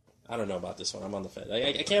don't know about this one. I'm on the fence.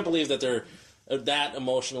 I can't believe that they're that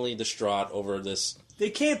emotionally distraught over this. They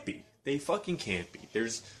can't be. They fucking can't be.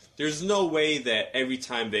 There's no way that every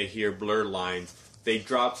time they hear Blurred Lines, they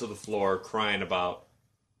drop to the floor crying about,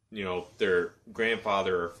 their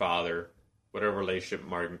grandfather or father, whatever relationship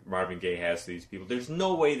Marvin Gaye has to these people. There's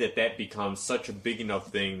no way that becomes such a big enough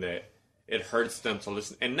thing that it hurts them to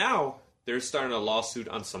listen. And now they're starting a lawsuit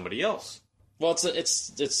on somebody else. Well,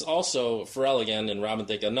 it's also Pharrell again and Robin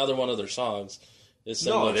Thicke, another one of their songs.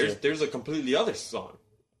 No, there's a completely other song,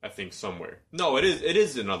 I think, somewhere. No, it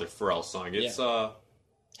is another Pharrell song. It's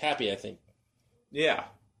Happy, I think. Yeah.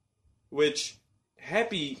 Which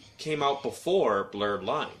Happy came out before Blurred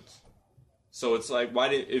Lines. So it's like,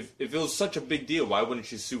 if it was such a big deal, why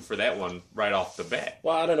wouldn't you sue for that one right off the bat?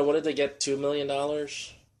 Well, I don't know. What did they get? $2 million? What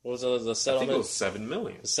was the settlement? I think it was $7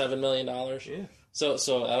 million. $7 million? Yeah.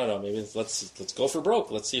 So I don't know. Maybe let's go for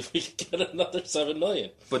broke. Let's see if we can get another $7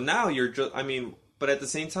 million. But now but at the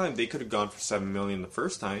same time, they could have gone for $7 million the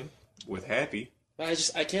first time with Happy. I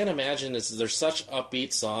can't imagine. They're such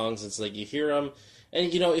upbeat songs. It's like you hear them,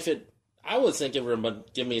 and I would think it would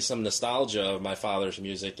give me some nostalgia of my father's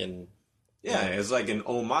music, and it's like an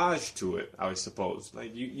homage to it, I suppose.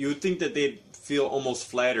 Like you would think that they'd feel almost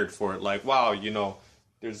flattered for it. Like, wow,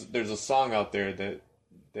 there's a song out there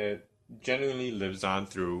that genuinely lives on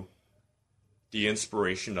through the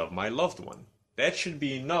inspiration of my loved one. That should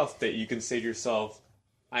be enough that you can say to yourself,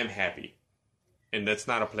 I'm happy. And that's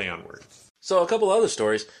not a play on words. So a couple other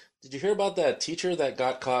stories. Did you hear about that teacher that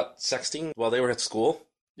got caught sexting while they were at school?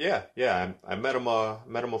 Yeah. I met him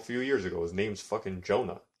a few years ago. His name's fucking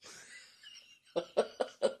Jonah.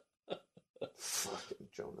 Fucking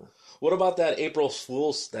Jonah. What about that April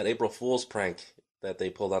Fool's prank that they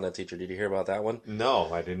pulled on that teacher? Did you hear about that one?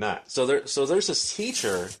 No, I did not. So there's this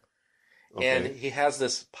teacher, okay. And he has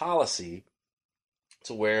this policy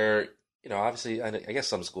to where, obviously, I guess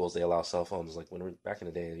some schools, they allow cell phones. Like back in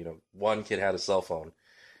the day, one kid had a cell phone.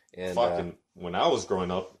 And when I was growing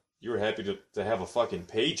up, you were happy to have a fucking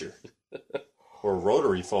pager or a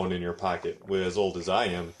rotary phone in your pocket. With as old as I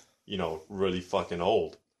am, really fucking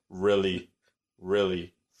old. Really,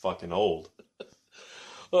 really fucking old.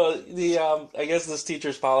 Well, I guess this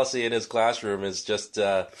teacher's policy in his classroom is just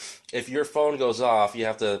if your phone goes off, you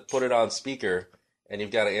have to put it on speaker, and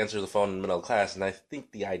you've got to answer the phone in the middle of class. And I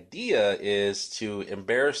think the idea is to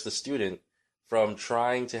embarrass the student from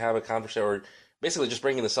trying to have a conversation, or basically just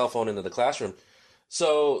bringing the cell phone into the classroom.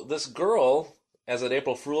 So this girl, as an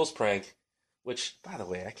April Fool's prank, which, by the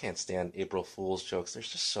way, I can't stand April Fool's jokes. They're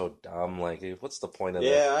just so dumb. Like, what's the point of that?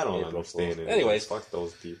 Yeah, I don't understand it. Anyways. Fuck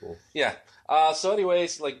those people. Yeah. So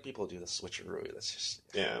anyways, like, people do the switcheroo. That's just,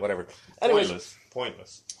 whatever. Anyways.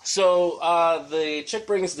 Pointless. So the chick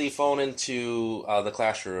brings the phone into the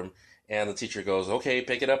classroom, and the teacher goes, okay,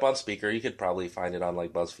 pick it up on speaker. You could probably find it on,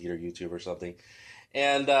 like, BuzzFeed or YouTube or something.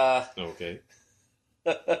 And okay.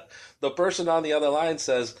 The person on the other line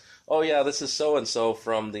says, oh, yeah, this is so-and-so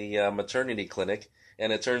from the maternity clinic,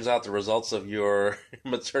 and it turns out the results of your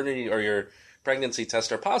maternity or your pregnancy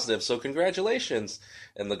test are positive, so congratulations.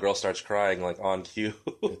 And the girl starts crying, like, on cue.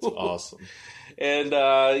 It's awesome. And,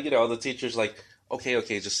 the teacher's like, okay,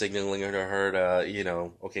 just signaling her to her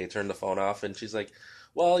to, okay, turn the phone off. And she's like,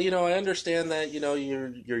 well, I understand that,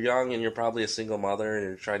 you're young and you're probably a single mother and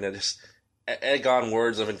you're trying to just egg on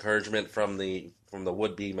words of encouragement from the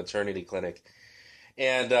would-be maternity clinic.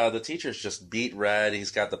 And the teacher's just beat red.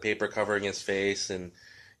 He's got the paper covering his face, and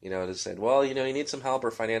just said, well, you need some help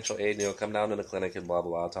or financial aid, come down to the clinic and blah,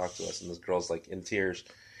 blah, blah, talk to us. And this girl's like in tears.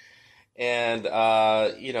 And,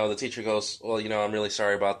 the teacher goes, well, I'm really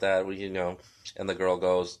sorry about that. And the girl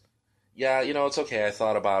goes, yeah, it's okay. I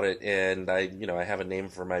thought about it, and I have a name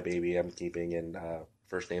for my baby I'm keeping, and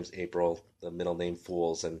first name's April, the middle name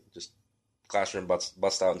Fools, and just classroom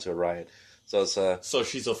bust out into a riot. So it's So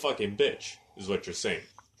she's a fucking bitch, is what you're saying.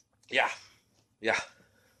 Yeah.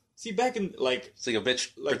 See, back in, it's like a bitch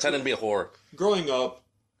pretending to be a whore. Growing up,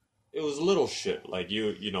 it was little shit. Like,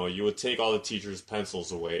 you would take all the teachers'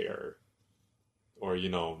 pencils away, or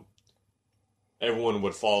everyone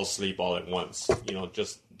would fall asleep all at once,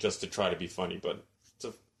 just to try to be funny. But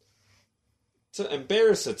to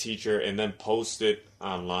embarrass a teacher and then post it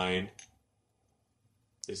online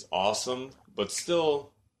is awesome. But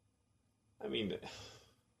still, I mean,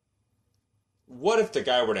 what if the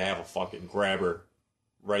guy were to have a fucking grabber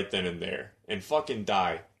right then and there and fucking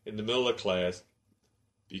die in the middle of class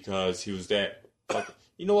because he was that fucking...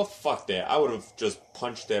 You know what? Fuck that. I would have just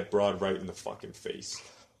punched that broad right in the fucking face.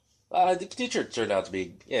 The teacher turned out to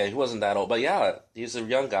be... Yeah, he wasn't that old. But yeah, he was a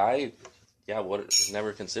young guy. Yeah,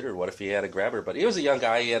 never considered what if he had a grabber. But he was a young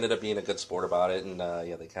guy. He ended up being a good sport about it. And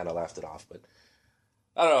they kind of laughed it off. But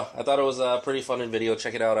I don't know. I thought it was a pretty fun video.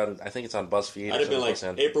 Check it out on... I think it's on BuzzFeed. I'd have been like,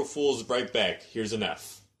 April Fool's right back. Here's an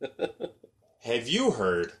F. Have you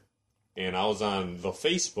heard... And I was on the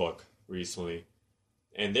Facebook recently,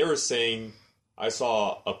 and they were saying, I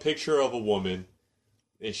saw a picture of a woman,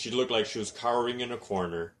 and she looked like she was cowering in a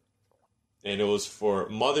corner, and it was for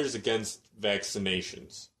Mothers Against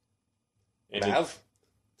Vaccinations. And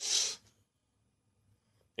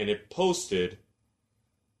it posted,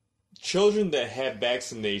 children that have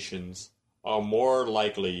vaccinations are more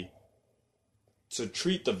likely to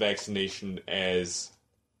treat the vaccination as,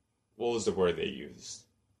 what was the word they used?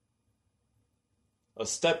 A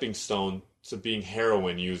stepping stone to being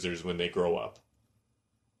heroin users when they grow up.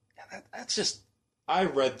 Yeah, that's just... I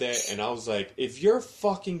read that and I was like, if your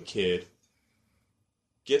fucking kid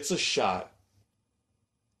gets a shot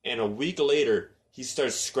and a week later he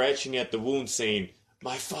starts scratching at the wound saying,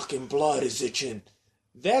 my fucking blood is itching,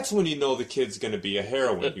 that's when you know the kid's going to be a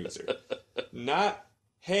heroin user. Not,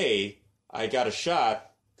 hey, I got a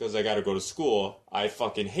shot because I got to go to school. I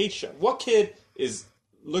fucking hate shots. What kid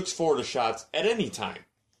looks forward to shots at any time?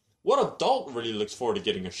 What adult really looks forward to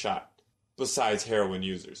getting a shot besides heroin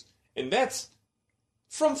users? And that's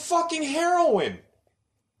from fucking heroin.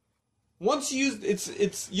 Once you use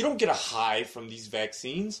it's you don't get a high from these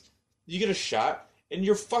vaccines. You get a shot and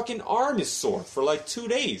your fucking arm is sore for like 2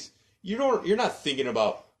 days. You're not thinking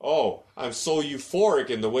about, oh, I'm so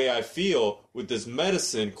euphoric in the way I feel with this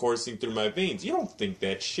medicine coursing through my veins. You don't think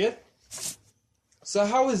that shit. So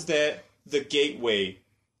how is that the gateway?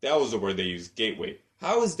 That was the word they used, gateway.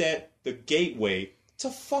 How is that the gateway to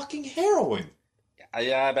fucking heroin?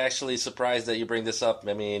 Yeah, I'm actually surprised that you bring this up.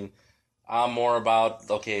 I mean, I'm more about,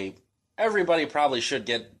 okay, everybody probably should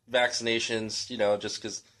get vaccinations, just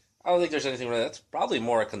because I don't think there's anything really. That's probably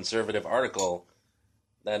more a conservative article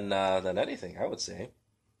than anything, I would say.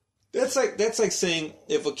 That's like saying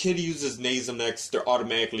if a kid uses Nasonex, they're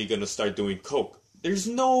automatically going to start doing coke. There's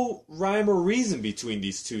no rhyme or reason between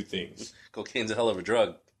these two things. Cocaine's a hell of a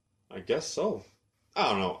drug. I guess so. I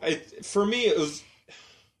don't know. For me, it's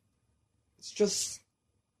just,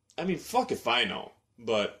 I mean, fuck if I know.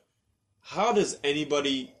 But how does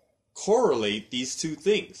anybody correlate these two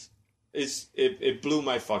things? It blew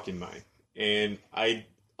my fucking mind. And I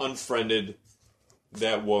unfriended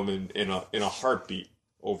that woman in a heartbeat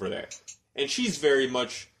over that. And she's very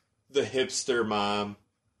much the hipster mom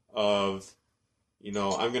of, I'm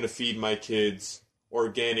going to feed my kids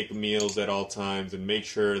organic meals at all times and make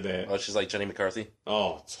sure that... Oh, she's like Jenny McCarthy?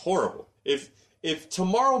 Oh, it's horrible. If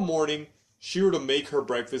tomorrow morning she were to make her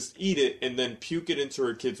breakfast, eat it, and then puke it into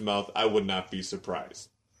her kid's mouth, I would not be surprised.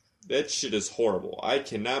 That shit is horrible. I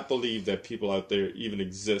cannot believe that people out there even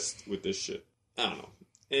exist with this shit. I don't know.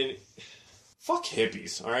 And fuck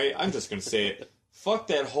hippies, alright? I'm just gonna say it. Fuck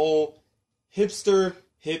that whole hipster,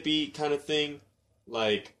 hippie kind of thing.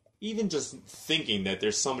 Like, even just thinking that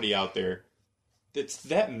there's somebody out there that's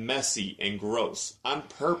that messy and gross on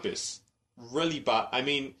purpose really I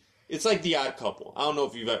mean, it's like The Odd Couple. I don't know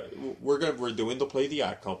if you've ever... We're doing the play The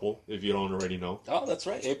Odd Couple, if you don't already know. Oh, that's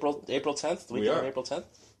right. April 10th. We are. April 10th.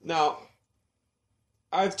 Now,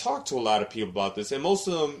 I've talked to a lot of people about this, and most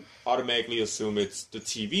of them automatically assume it's the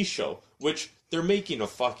TV show, which they're making a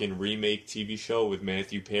fucking remake TV show with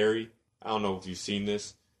Matthew Perry. I don't know if you've seen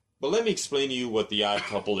this, But let me explain to you what The Odd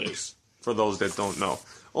Couple is, for those that don't know.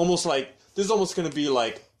 This is almost going to be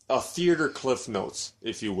like a theater Cliff Notes,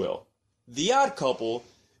 if you will. The Odd Couple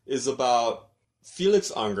is about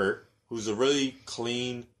Felix Unger, who's a really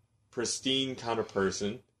clean, pristine kind of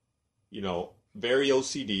person, very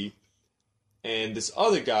OCD, and this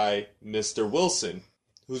other guy, Mr. Wilson,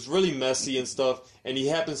 who's really messy and stuff, and he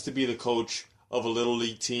happens to be the coach of a little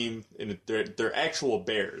league team, and they're actual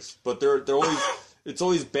Bears, but they're always it's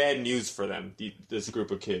always bad news for them, this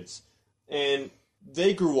group of kids. And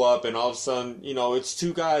they grew up, and all of a sudden, it's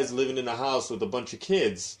two guys living in a house with a bunch of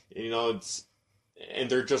kids. And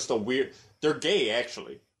they're just they're gay,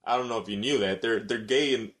 actually. I don't know if you knew that. They're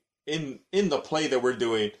gay, and in the play that we're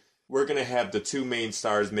doing, we're going to have the two main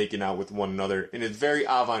stars making out with one another, and it's very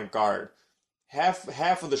avant-garde.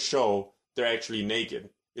 Half of the show, they're actually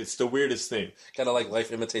naked. It's the weirdest thing. Kind of like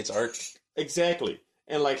Life Imitates Art. Exactly.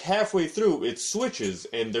 And like halfway through, it switches,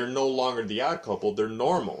 and they're no longer the odd couple. They're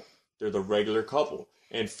normal. They're the regular couple.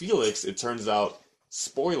 And Felix, it turns out,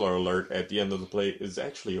 spoiler alert, at the end of the play, is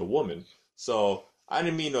actually a woman. So I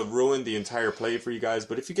didn't mean to ruin the entire play for you guys,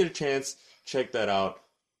 but if you get a chance, check that out.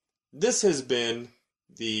 This has been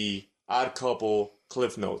the Odd Couple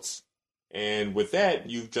Cliff Notes. And with that,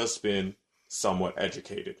 you've just been somewhat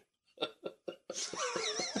educated.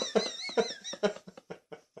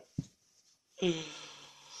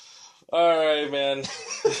 All right, man.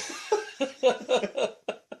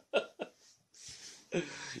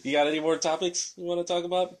 You got any more topics you want to talk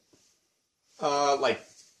about? I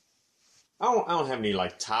don't have any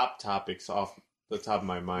top topics off the top of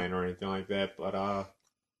my mind or anything like that. But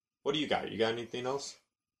what do you got? You got anything else?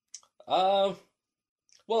 So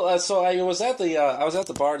I was at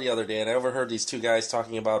the bar the other day, and I overheard these two guys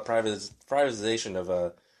talking about privatization of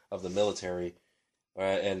the military,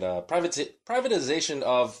 and privatization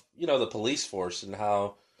of the police force, and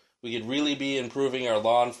how we could really be improving our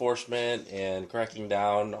law enforcement and cracking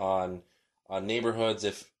down on neighborhoods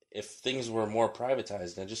if things were more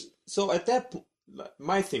privatized. And so at that,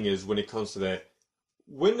 my thing is, when it comes to that,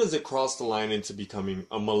 when does it cross the line into becoming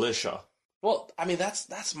a militia? Well, I mean,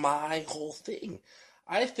 that's my whole thing.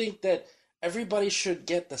 I think that everybody should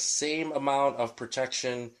get the same amount of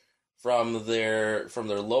protection from their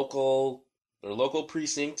local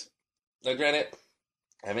precinct. Now, granted,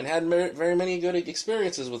 I haven't had very many good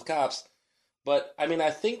experiences with cops, but I mean, I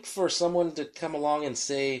think for someone to come along and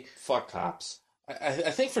say fuck cops,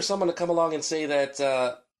 I think for someone to come along and say that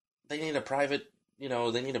they need a private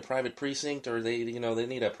precinct, or they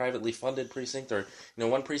need a privately funded precinct, or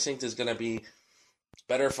one precinct is going to be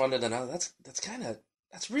better funded than others.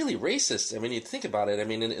 That's really racist. I mean, you think about it. I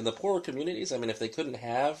mean, in the poorer communities, I mean, if they couldn't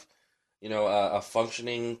have a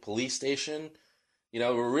functioning police station,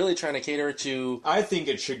 we're really trying to cater to. I think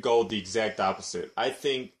it should go the exact opposite. I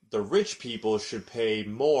think the rich people should pay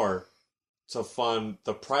more to fund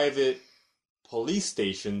the private police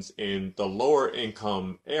stations in the lower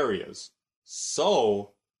income areas,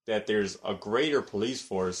 so that there's a greater police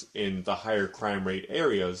force in the higher crime rate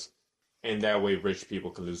areas, and that way rich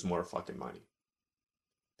people can lose more fucking money.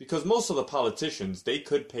 Because most of the politicians, they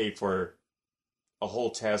could pay for a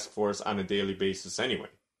whole task force on a daily basis anyway.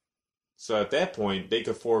 So at that point, they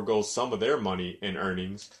could forego some of their money and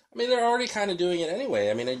earnings. I mean, they're already kind of doing it anyway.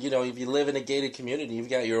 I mean, if you live in a gated community, you've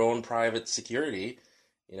got your own private security.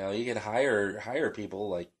 You can hire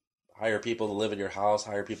people to live in your house,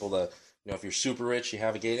 hire people to, if you're super rich, you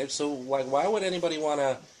have a gated. So why would anybody want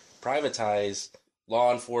to privatize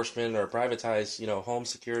law enforcement or privatize, home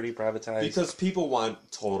security, privatize? Because people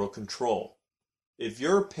want total control. If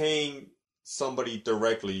you're paying somebody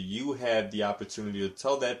directly, you have the opportunity to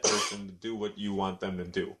tell that person to do what you want them to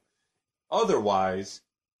do. Otherwise,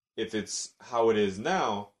 if it's how it is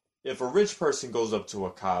now, if a rich person goes up to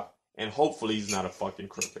a cop, and hopefully he's not a fucking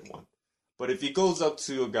crooked one, but if he goes up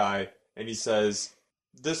to a guy and he says,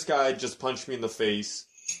 this guy just punched me in the face,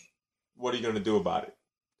 what are you going to do about it?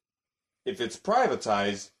 If it's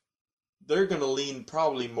privatized, they're going to lean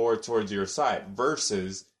probably more towards your side,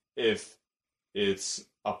 versus if it's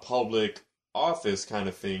a public office kind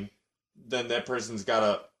of thing, then that person's got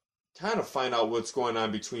to kind of find out what's going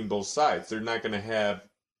on between both sides. They're not going to have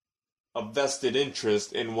a vested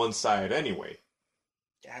interest in one side anyway.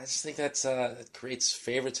 Yeah, I just think it creates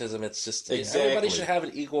favoritism. It's just exactly. Everybody should have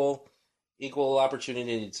an equal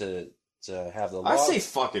opportunity to have the law. I say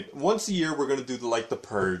fuck it. Once a year, we're going to do the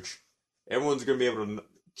purge. Everyone's going to be able to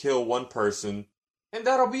kill one person, and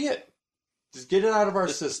that'll be it. Just get it out of our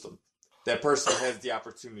system. That person has the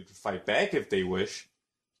opportunity to fight back if they wish.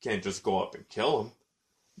 You can't just go up and kill them.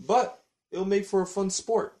 But it'll make for a fun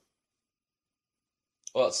sport.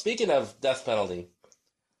 Well, speaking of death penalty,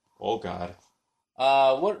 Oh, God.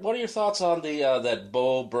 What are your thoughts on the that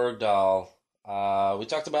Bo Bergdahl? We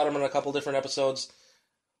talked about him in a couple different episodes.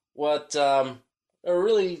 What a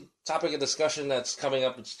really topic of discussion that's coming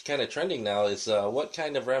up, it's kind of trending now, is what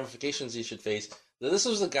kind of ramifications he should face. This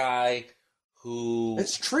was the guy who...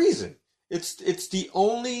 It's treason. It's the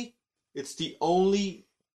only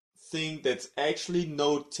thing that's actually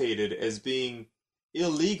notated as being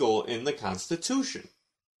illegal in the Constitution.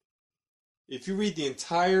 If you read the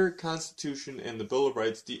entire Constitution and the Bill of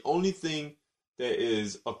Rights, the only thing that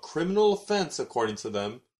is a criminal offense, according to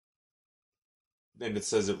them, and it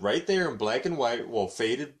says it right there in black and white, well,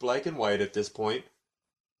 faded black and white at this point,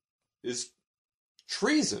 is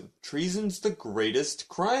treason. Treason's the greatest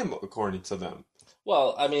crime, according to them.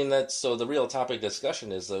 Well, I mean, that's so the real topic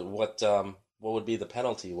discussion is what would be the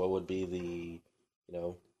penalty? What would be the,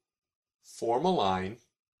 Form a line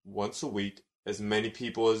once a week. As many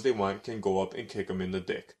people as they want can go up and kick them in the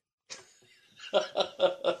dick.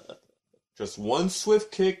 Just one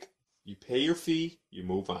swift kick, you pay your fee, you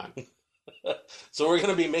move on. So we're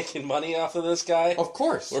going to be making money off of this guy? Of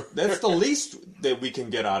course. That's the least that we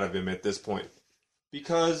can get out of him at this point.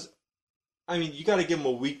 Because, I mean, you got to give him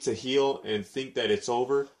a week to heal and think that it's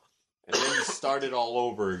over. And then you start it all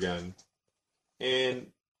over again.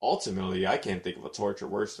 And ultimately, I can't think of a torture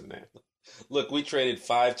worse than that. Look, we traded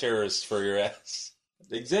 5 terrorists for your ass.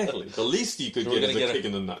 Exactly. The least you could get is a kick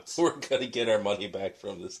in the nuts. We're going to get our money back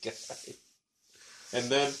from this guy. And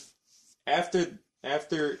then,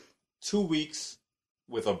 after 2 weeks,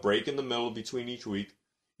 with a break in the middle between each week,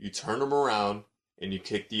 you turn him around and you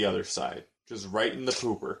kick the other side. Just right in the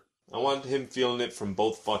pooper. I want him feeling it from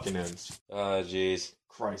both fucking ends. Oh, jeez.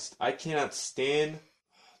 Christ. I cannot stand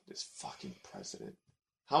this fucking president.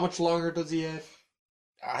 How much longer does he have?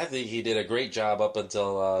 I think he did a great job up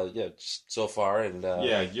until, so far. And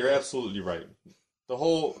yeah, you're absolutely right. The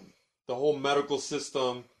whole medical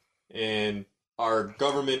system and our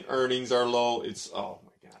government earnings are low. It's, oh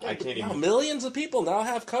my God, I can't even. Millions of people now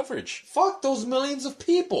have coverage. Fuck those millions of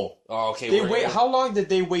people. Oh, okay. How long did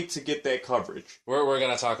they wait to get that coverage? We're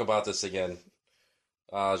going to talk about this again.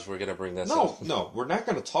 We're going to bring this up. No, we're not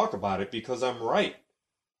going to talk about it because I'm right.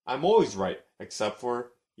 I'm always right, except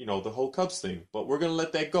for, the whole Cubs thing. But we're going to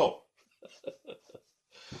let that go.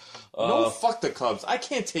 No, fuck the Cubs. I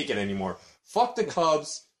can't take it anymore. Fuck the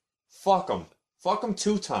Cubs. Fuck them. Fuck them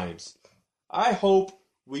 2 times. I hope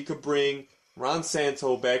we could bring Ron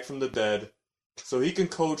Santo back from the dead so he can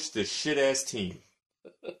coach this shit-ass team.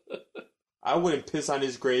 I wouldn't piss on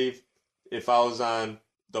his grave if I was on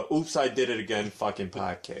the Oops, I Did It Again fucking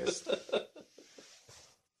podcast.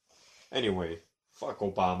 Anyway, fuck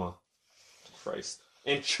Obama. Christ.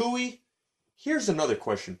 And Chewy, here's another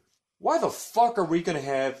question. Why the fuck are we going to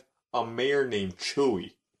have a mayor named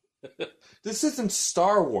Chewy? This isn't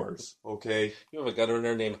Star Wars, okay? You have a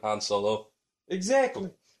governor named Han Solo. Exactly.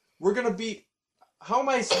 We're going to be... How am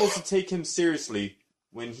I supposed to take him seriously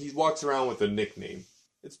when he walks around with a nickname?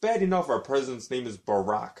 It's bad enough our president's name is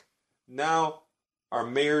Barack. Now, our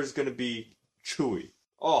mayor's going to be Chewy.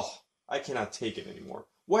 Oh, I cannot take it anymore.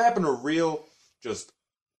 What happened to real, just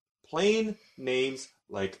plain names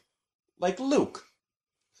like Luke?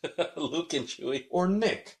 Luke and Chewy. Or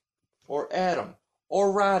Nick. Or Adam.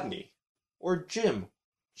 Or Rodney. Or Jim.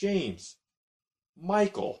 James.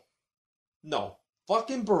 Michael. No.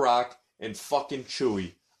 Fucking Barack and fucking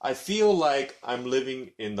Chewy. I feel like I'm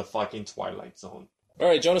living in the fucking Twilight Zone.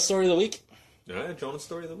 Alright, Jonah's story of the week? Alright, Jonah's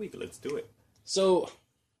story of the week. Let's do it. So,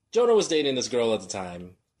 Jonah was dating this girl at the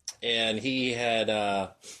time. And he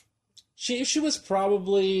had, she was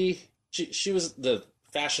probably, she was the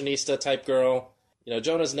fashionista type girl.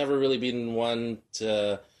 Jonah's never really been one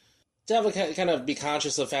to have a kind of be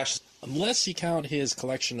conscious of fashion. Unless you count his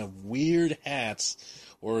collection of weird hats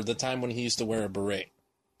or the time when he used to wear a beret.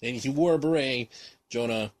 And he wore a beret,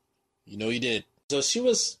 Jonah, he did. So she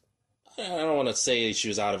was, I don't want to say she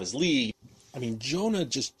was out of his league. I mean, Jonah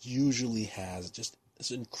just usually has just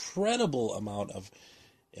this incredible amount of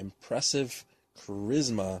impressive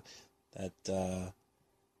charisma that,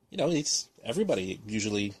 it's everybody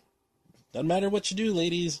usually, doesn't matter what you do,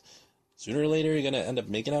 ladies, sooner or later you're going to end up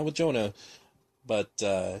making out with Jonah. But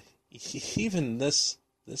even this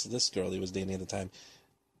girl he was dating at the time,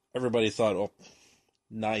 everybody thought, oh,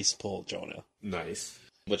 nice pull, Jonah. Nice.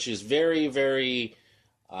 But she's very, very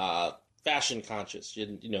fashion conscious. She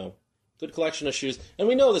had, good collection of shoes. And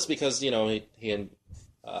we know this because, she and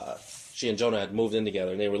Jonah had moved in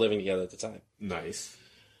together and they were living together at the time. Nice.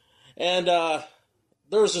 And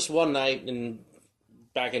there was just one night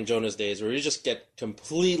back in Jonah's days where you just get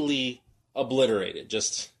completely obliterated,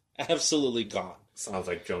 just absolutely gone. Sounds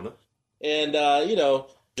like Jonah. And,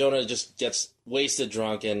 Jonah just gets wasted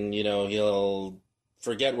drunk, and he'll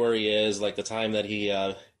forget where he is, like the time that he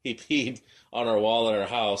peed on our wall at our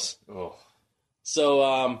house. Oh.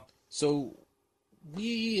 So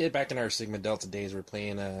we, back in our Sigma Delta days, were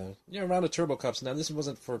playing a round of Turbo Cups. Now, this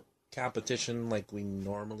wasn't for competition like we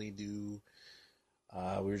normally do.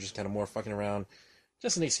 We were just kind of more fucking around,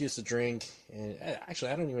 just an excuse to drink. And actually,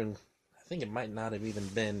 I think it might not have even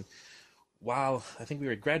been while I think we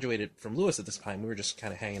were graduated from Lewis at this time. We were just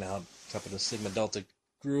kind of hanging out top of the Sigma Delta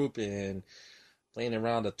group and playing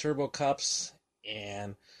around the Turbo Cups,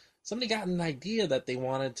 and somebody got an idea that they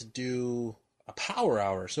wanted to do a power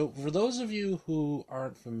hour. So for those of you who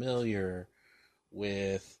aren't familiar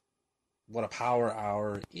with what a power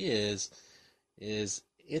hour is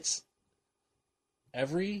it's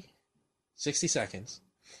every 60 seconds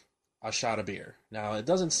a shot of beer. Now, it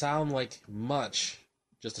doesn't sound like much,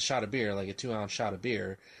 just a shot of beer, like a 2-ounce shot of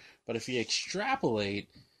beer, but if you extrapolate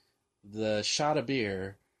the shot of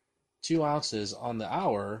beer 2 ounces on the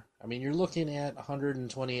hour, I mean, you're looking at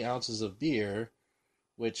 120 ounces of beer,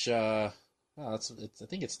 which I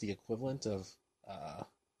think it's the equivalent of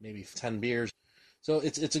maybe 10 beers. So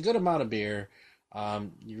it's a good amount of beer.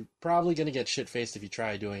 You're probably going to get shit-faced if you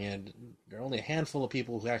try doing it. There are only a handful of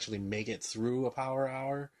people who actually make it through a power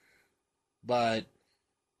hour. But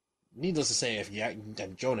needless to say, if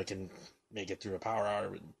Jonah can make it through a power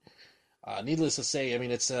hour, needless to say, I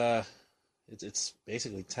mean, it's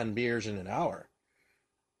basically 10 beers in an hour.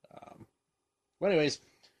 But anyways,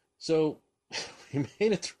 so we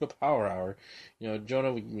made it through a power hour.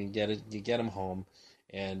 Jonah, we get it. You get him home,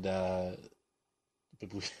 and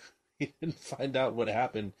but we didn't find out what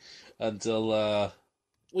happened until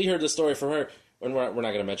we heard the story from her. And we're not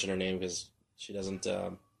going to mention her name because she doesn't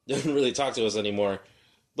really talk to us anymore.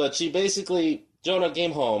 But she basically, Jonah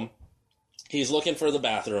came home. He's looking for the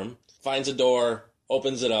bathroom, finds a door,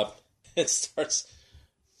 opens it up, and starts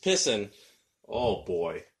pissing. Oh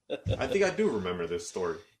boy, I think I do remember this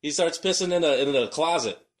story. He starts pissing in a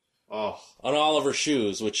closet. Oh, on all of her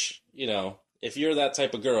shoes, which, if you're that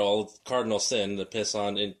type of girl, cardinal sin to piss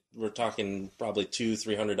on, and we're talking probably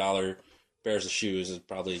 $200-$300 pairs of shoes, and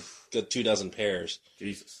probably a good 24 pairs.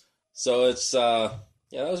 Jesus. So it's, that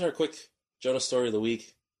was our quick Jonah story of the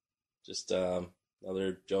week. Just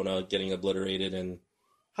another Jonah getting obliterated. And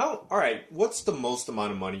all right, what's the most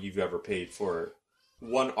amount of money you've ever paid for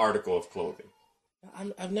one article of clothing?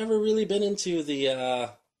 I've never really been into the,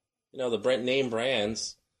 the name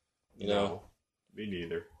brands, No, me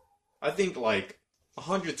neither. I think like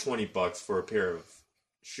 $120 for a pair of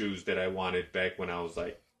shoes that I wanted back when I was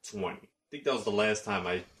like 20. I think that was the last time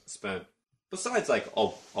I spent, besides like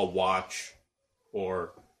a watch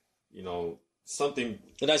or, something.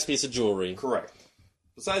 A nice piece of jewelry. Correct.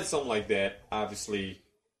 Besides something like that, obviously,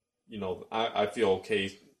 I feel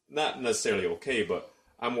okay. Not necessarily okay, but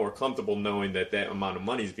I'm more comfortable knowing that amount of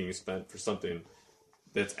money is being spent for something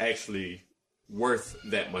that's actually worth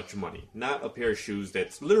that much money. Not a pair of shoes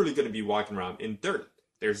that's literally going to be walking around in dirt.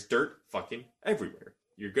 There's dirt fucking everywhere.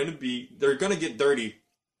 They're going to get dirty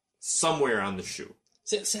somewhere on the shoe.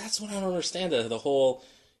 See, that's what I don't understand. The whole,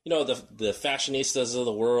 the fashionistas of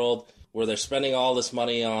the world, where they're spending all this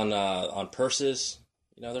money on purses.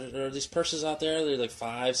 There are these purses out there. They're like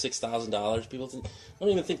 $5,000-$6,000. People don't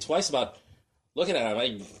even think twice about looking at them.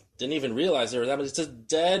 I didn't even realize they were that much. It's a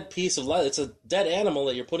dead piece of leather. It's a dead animal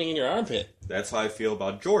that you're putting in your armpit. That's how I feel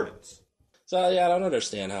about Jordans. So yeah, I don't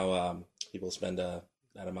understand how people spend that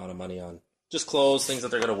amount of money on just clothes, things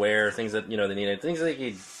that they're going to wear, things that they need, things that they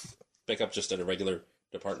could pick up just at a regular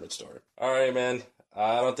department store. All right, man.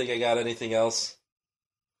 I don't think I got anything else.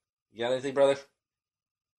 You got anything, brother?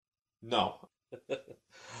 No.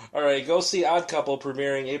 All right, go see Odd Couple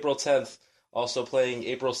premiering April 10th. Also playing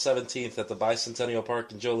April 17th at the Bicentennial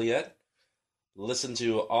Park in Joliet. Listen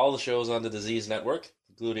to all the shows on the Disease Network,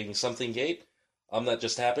 including Something Gate, That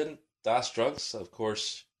Just Happened, Das Drunks. Of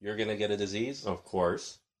course, You're Gonna Get a Disease. Of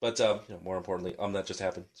course. But more importantly, That Just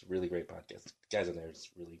Happened. It's a really great podcast. The guys in there, it's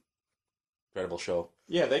a really incredible show.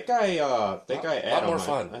 Yeah, that guy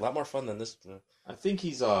Adam. A lot more fun than this. I think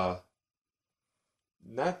he's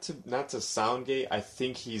not to sound gay, I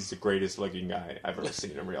think he's the greatest looking guy I've ever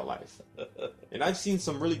seen in real life. And I've seen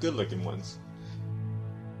some really good looking ones.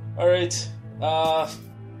 Alright.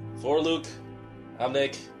 For Luke, I'm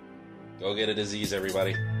Nick. Go get a disease,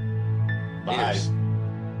 everybody. Bye. Haters.